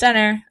get to the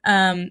center,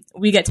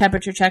 we get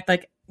temperature checked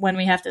like when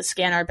we have to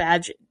scan our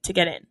badge to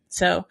get in.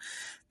 So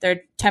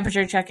they're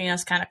temperature checking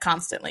us kind of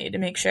constantly to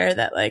make sure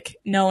that like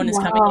no one is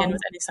coming in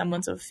with any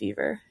semblance of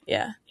fever.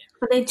 Yeah.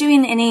 Are they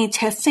doing any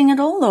testing at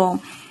all or?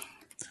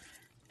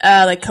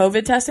 Like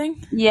COVID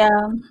testing? Yeah.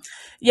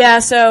 Yeah.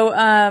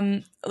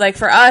 So, like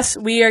for us,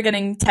 we are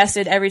getting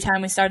tested every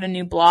time we start a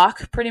new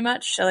block pretty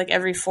much. So like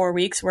every 4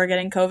 weeks we're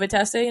getting COVID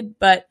tested,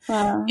 but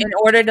in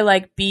order to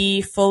like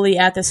be fully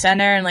at the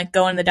center and like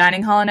go in the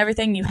dining hall and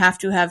everything, you have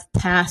to have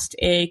passed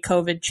a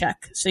COVID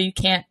check. So you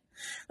can't,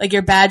 like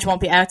your badge won't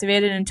be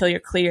activated until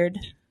you're cleared,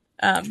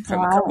 from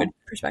a COVID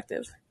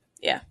perspective.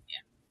 Yeah.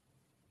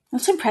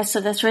 That's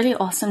impressive. That's really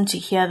awesome to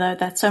hear though,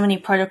 that so many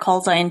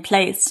protocols are in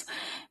place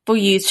for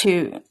you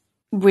to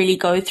really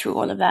go through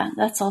all of that.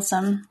 That's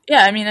awesome.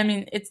 Yeah, I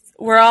mean,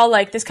 we're all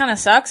like, this kind of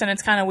sucks and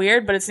it's kind of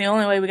weird, but it's the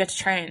only way we get to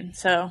train.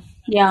 So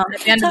yeah,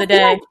 at the end of the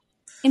day, like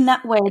in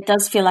that way, it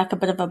does feel like a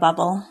bit of a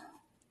bubble.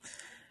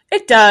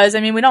 It does. I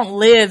mean, we don't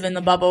live in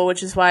the bubble,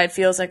 which is why it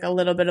feels like a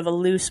little bit of a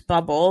loose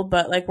bubble.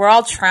 But like, we're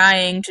all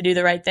trying to do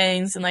the right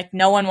things, and like,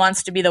 no one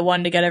wants to be the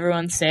one to get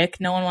everyone sick.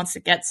 No one wants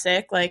to get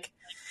sick. Like,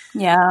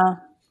 yeah.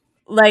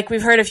 Like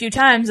we've heard a few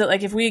times that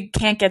like if we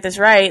can't get this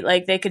right,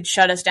 like they could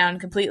shut us down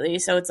completely.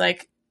 So it's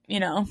like, you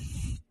know,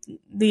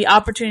 the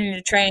opportunity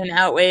to train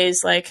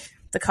outweighs like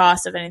the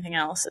cost of anything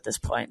else at this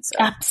point. So.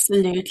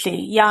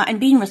 Absolutely. Yeah. And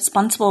being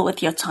responsible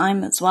with your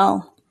time as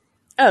well.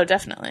 Oh,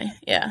 definitely.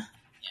 Yeah.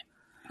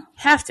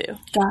 Have to.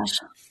 Gosh.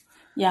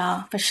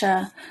 Yeah, for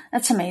sure.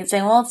 That's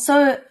amazing. Well, it's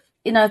so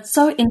it's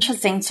so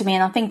interesting to me,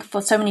 and I think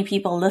for so many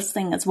people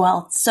listening as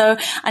well. So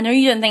I know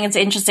you don't think it's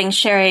interesting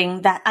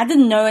sharing that. I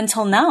didn't know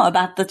until now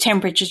about the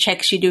temperature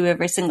checks you do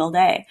every single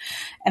day,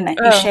 and that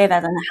you share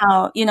that, and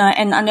how,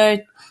 and I know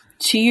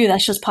to you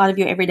that's just part of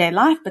your everyday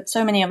life, but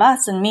so many of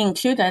us, and me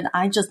included,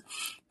 I just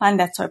find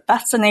that so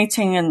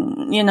fascinating,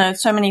 and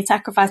so many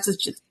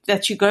sacrifices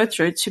that you go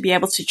through to be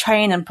able to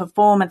train and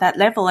perform at that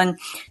level and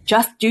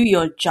just do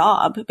your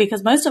job.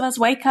 Because most of us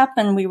wake up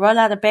and we roll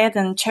out of bed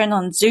and turn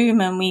on Zoom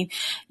and we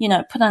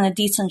put on a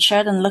decent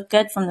shirt and look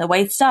good from the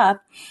waist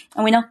up,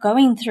 and we're not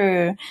going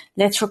through,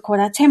 let's record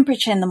our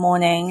temperature in the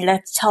morning,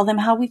 let's tell them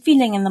how we're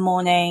feeling in the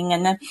morning.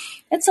 And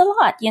it's a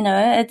lot,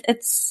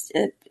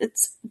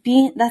 it's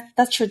being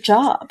that's your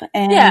job.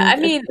 And yeah, I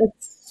mean,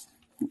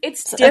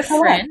 it's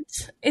different.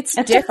 It's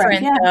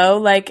different though.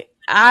 Like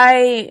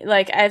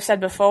I've said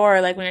before,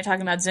 like when you're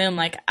talking about Zoom,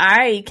 like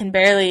I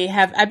barely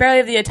have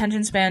the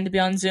attention span to be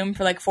on Zoom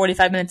for like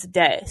 45 minutes a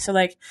day. So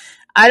like,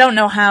 I don't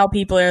know how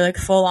people are like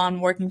full on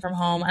working from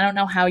home. I don't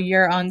know how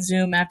you're on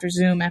Zoom after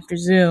Zoom after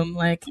Zoom.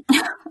 Like,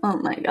 oh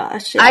my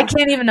gosh. Yeah. I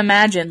can't even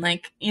imagine,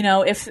 like,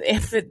 if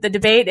the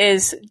debate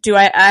is, do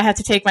I have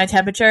to take my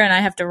temperature and I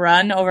have to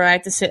run, or I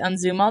have to sit on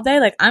Zoom all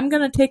day? Like, I'm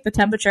going to take the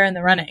temperature and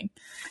the running.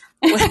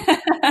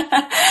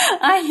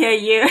 I hear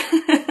you.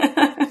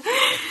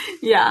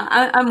 Yeah,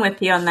 I'm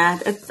with you on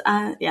that. It's,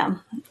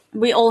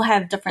 we all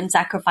have different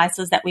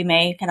sacrifices that we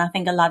make. And I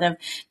think a lot of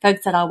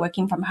folks that are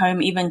working from home,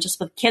 even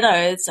just with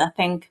kiddos, I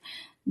think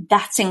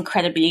that's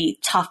incredibly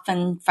tough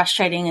and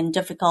frustrating and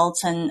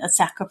difficult, and a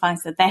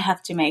sacrifice that they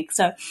have to make.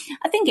 So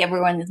I think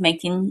everyone is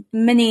making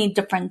many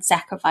different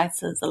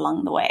sacrifices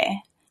along the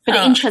way. But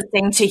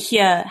interesting to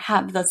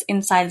have this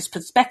insider's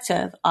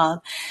perspective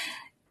of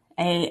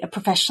a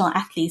professional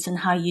athlete and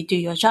how you do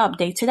your job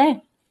day to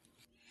day.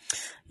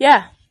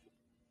 Yeah.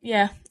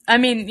 I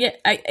mean,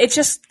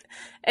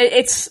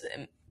 it's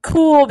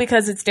cool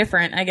because it's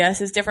different, I guess.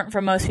 It's different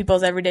from most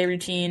people's everyday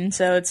routine.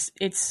 So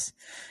it's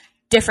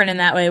different in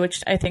that way,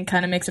 which I think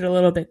kind of makes it a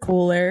little bit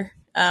cooler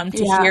to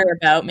hear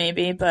about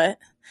maybe. But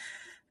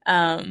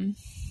I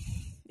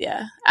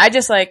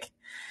just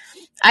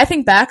I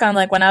think back on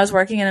like when I was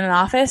working in an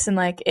office, and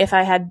like if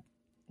I had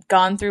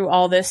gone through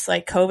all this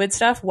like COVID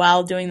stuff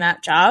while doing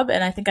that job,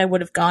 and I think I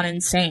would have gone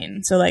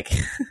insane. So like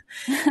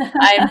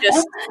I'm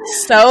just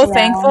so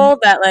thankful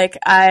that like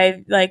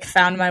I like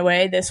found my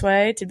way this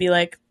way to be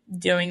like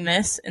doing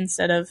this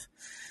instead of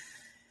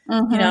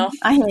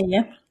I hear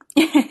you.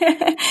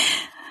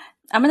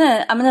 I'm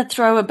gonna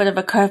throw a bit of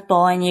a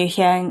curveball on you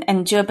here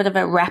and do a bit of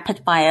a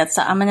rapid fire.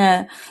 So I'm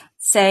gonna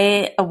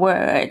say a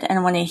word and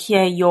I want to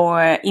hear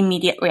your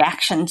immediate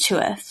reaction to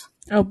it.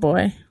 Oh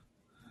boy.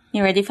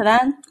 You ready for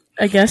that?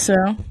 I guess so.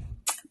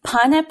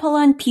 Pineapple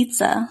on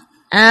pizza.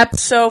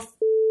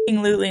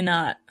 Absolutely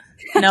not.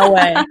 No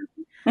way.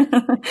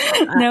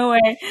 No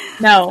way.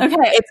 No. Okay.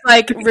 It's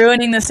like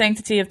ruining the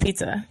sanctity of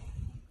pizza.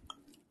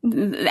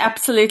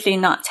 Absolutely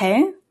not,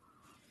 hey?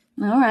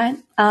 All right.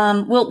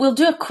 We'll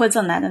do a quiz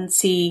on that and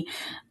see.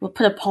 We'll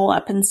put a poll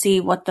up and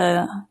see what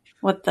the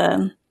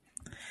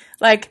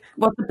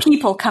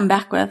people come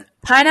back with.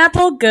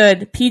 Pineapple,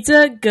 good.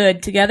 Pizza,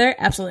 good. Together,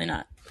 absolutely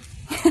not.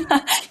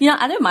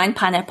 I don't mind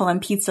pineapple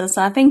and pizza,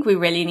 so I think we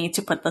really need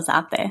to put this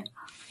out there.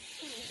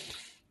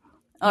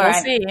 We'll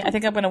see. I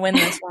think I'm going to win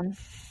this one.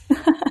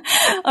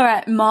 All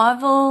right.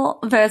 Marvel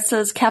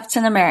versus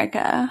Captain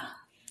America.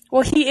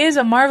 Well, he is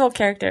a Marvel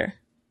character.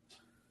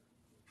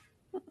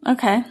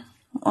 Okay.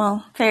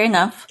 Well, fair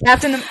enough.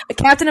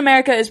 Captain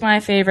America is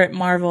my favorite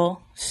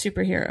Marvel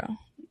superhero.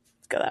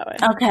 Let's go that way.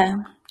 Okay.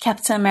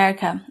 Captain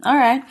America. All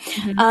right.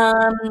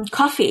 Mm-hmm.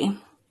 Coffee.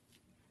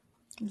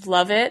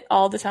 Love it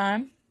all the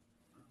time.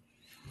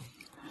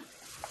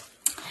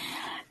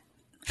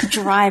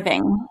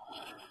 Driving.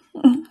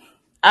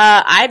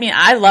 I mean,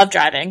 I love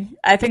driving.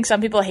 I think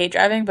some people hate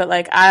driving, but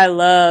like I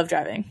love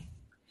driving.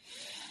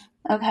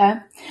 Okay.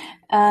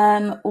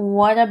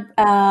 What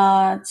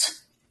about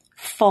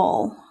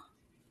fall?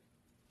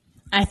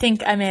 I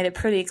think I made it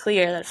pretty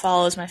clear that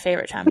fall is my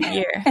favorite time of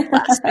year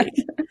last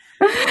week.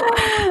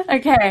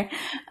 Okay.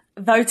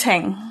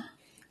 Voting.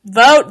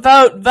 Vote.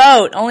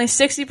 Only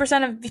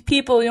 60% of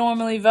people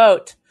normally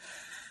vote.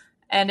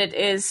 And it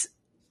is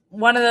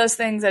one of those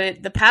things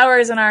that the power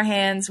is in our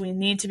hands. We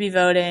need to be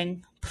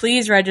voting.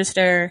 Please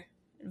register,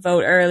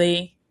 vote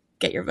early,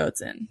 get your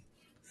votes in.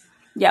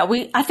 Yeah,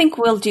 I think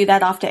we'll do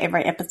that after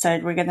every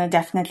episode. We're going to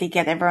definitely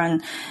get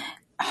everyone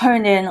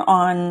honed in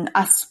on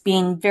us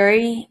being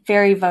very,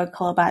 very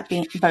vocal about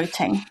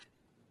voting.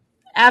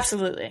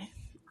 Absolutely.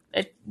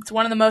 It's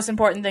one of the most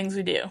important things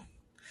we do.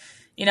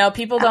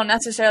 People don't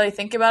necessarily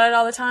think about it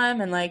all the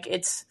time, and like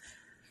it's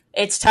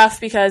tough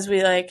because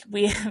we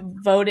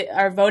vote.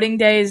 Our voting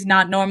day is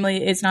not normally,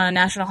 it's not a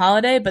national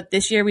holiday, but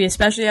this year we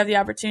especially have the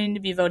opportunity to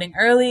be voting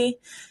early.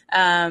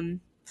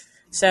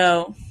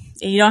 So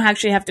you don't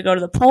actually have to go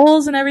to the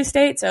polls in every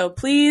state. So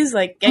please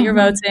get your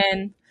votes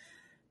in.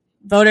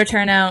 Voter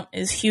turnout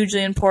is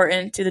hugely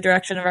important to the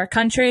direction of our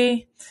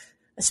country,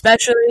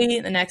 especially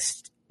the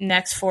next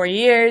next 4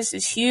 years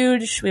is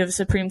huge. We have a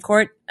Supreme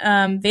Court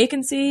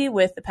vacancy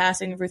with the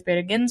passing of Ruth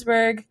Bader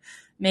Ginsburg.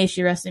 May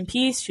she rest in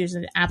peace. She's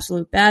an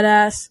absolute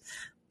badass.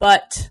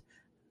 But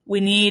we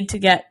need to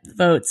get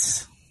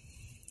votes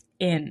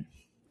in,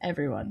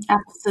 everyone.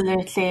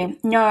 Absolutely.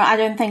 No, I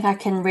don't think I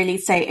can really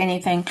say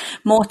anything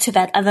more to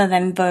that other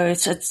than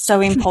vote. It's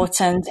so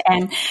important.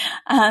 And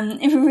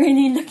I'm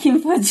really looking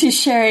forward to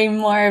sharing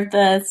more of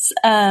this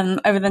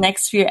over the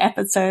next few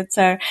episodes.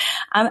 So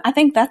I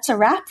think that's a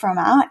wrap from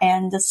our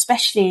end,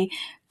 especially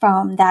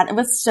from that. It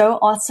was so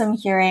awesome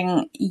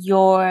hearing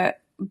your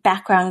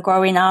background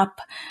growing up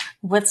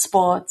with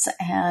sports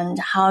and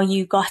how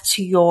you got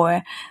to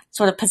your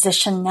sort of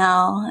position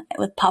now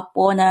with Pop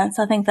Warner.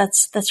 So I think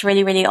that's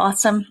really, really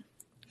awesome.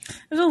 It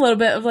was a little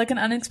bit of like an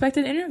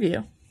unexpected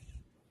interview.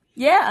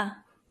 Yeah.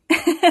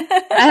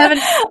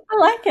 I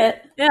like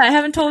it. Yeah, I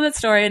haven't told that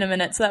story in a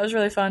minute, so that was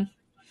really fun.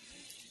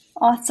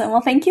 Awesome.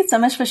 Well, thank you so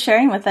much for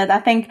sharing with it. I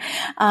think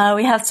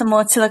we have some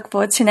more to look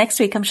forward to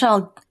next week. I'm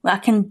sure I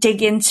can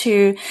dig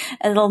into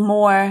a little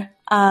more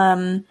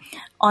on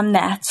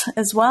that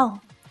as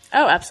well.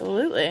 Oh,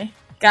 absolutely.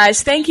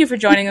 Guys, thank you for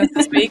joining us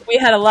this week. We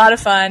had a lot of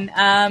fun,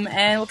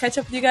 and we'll catch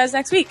up with you guys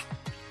next week.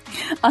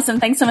 Awesome.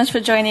 Thanks so much for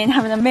joining.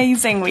 Have an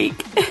amazing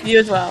week. You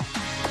as well.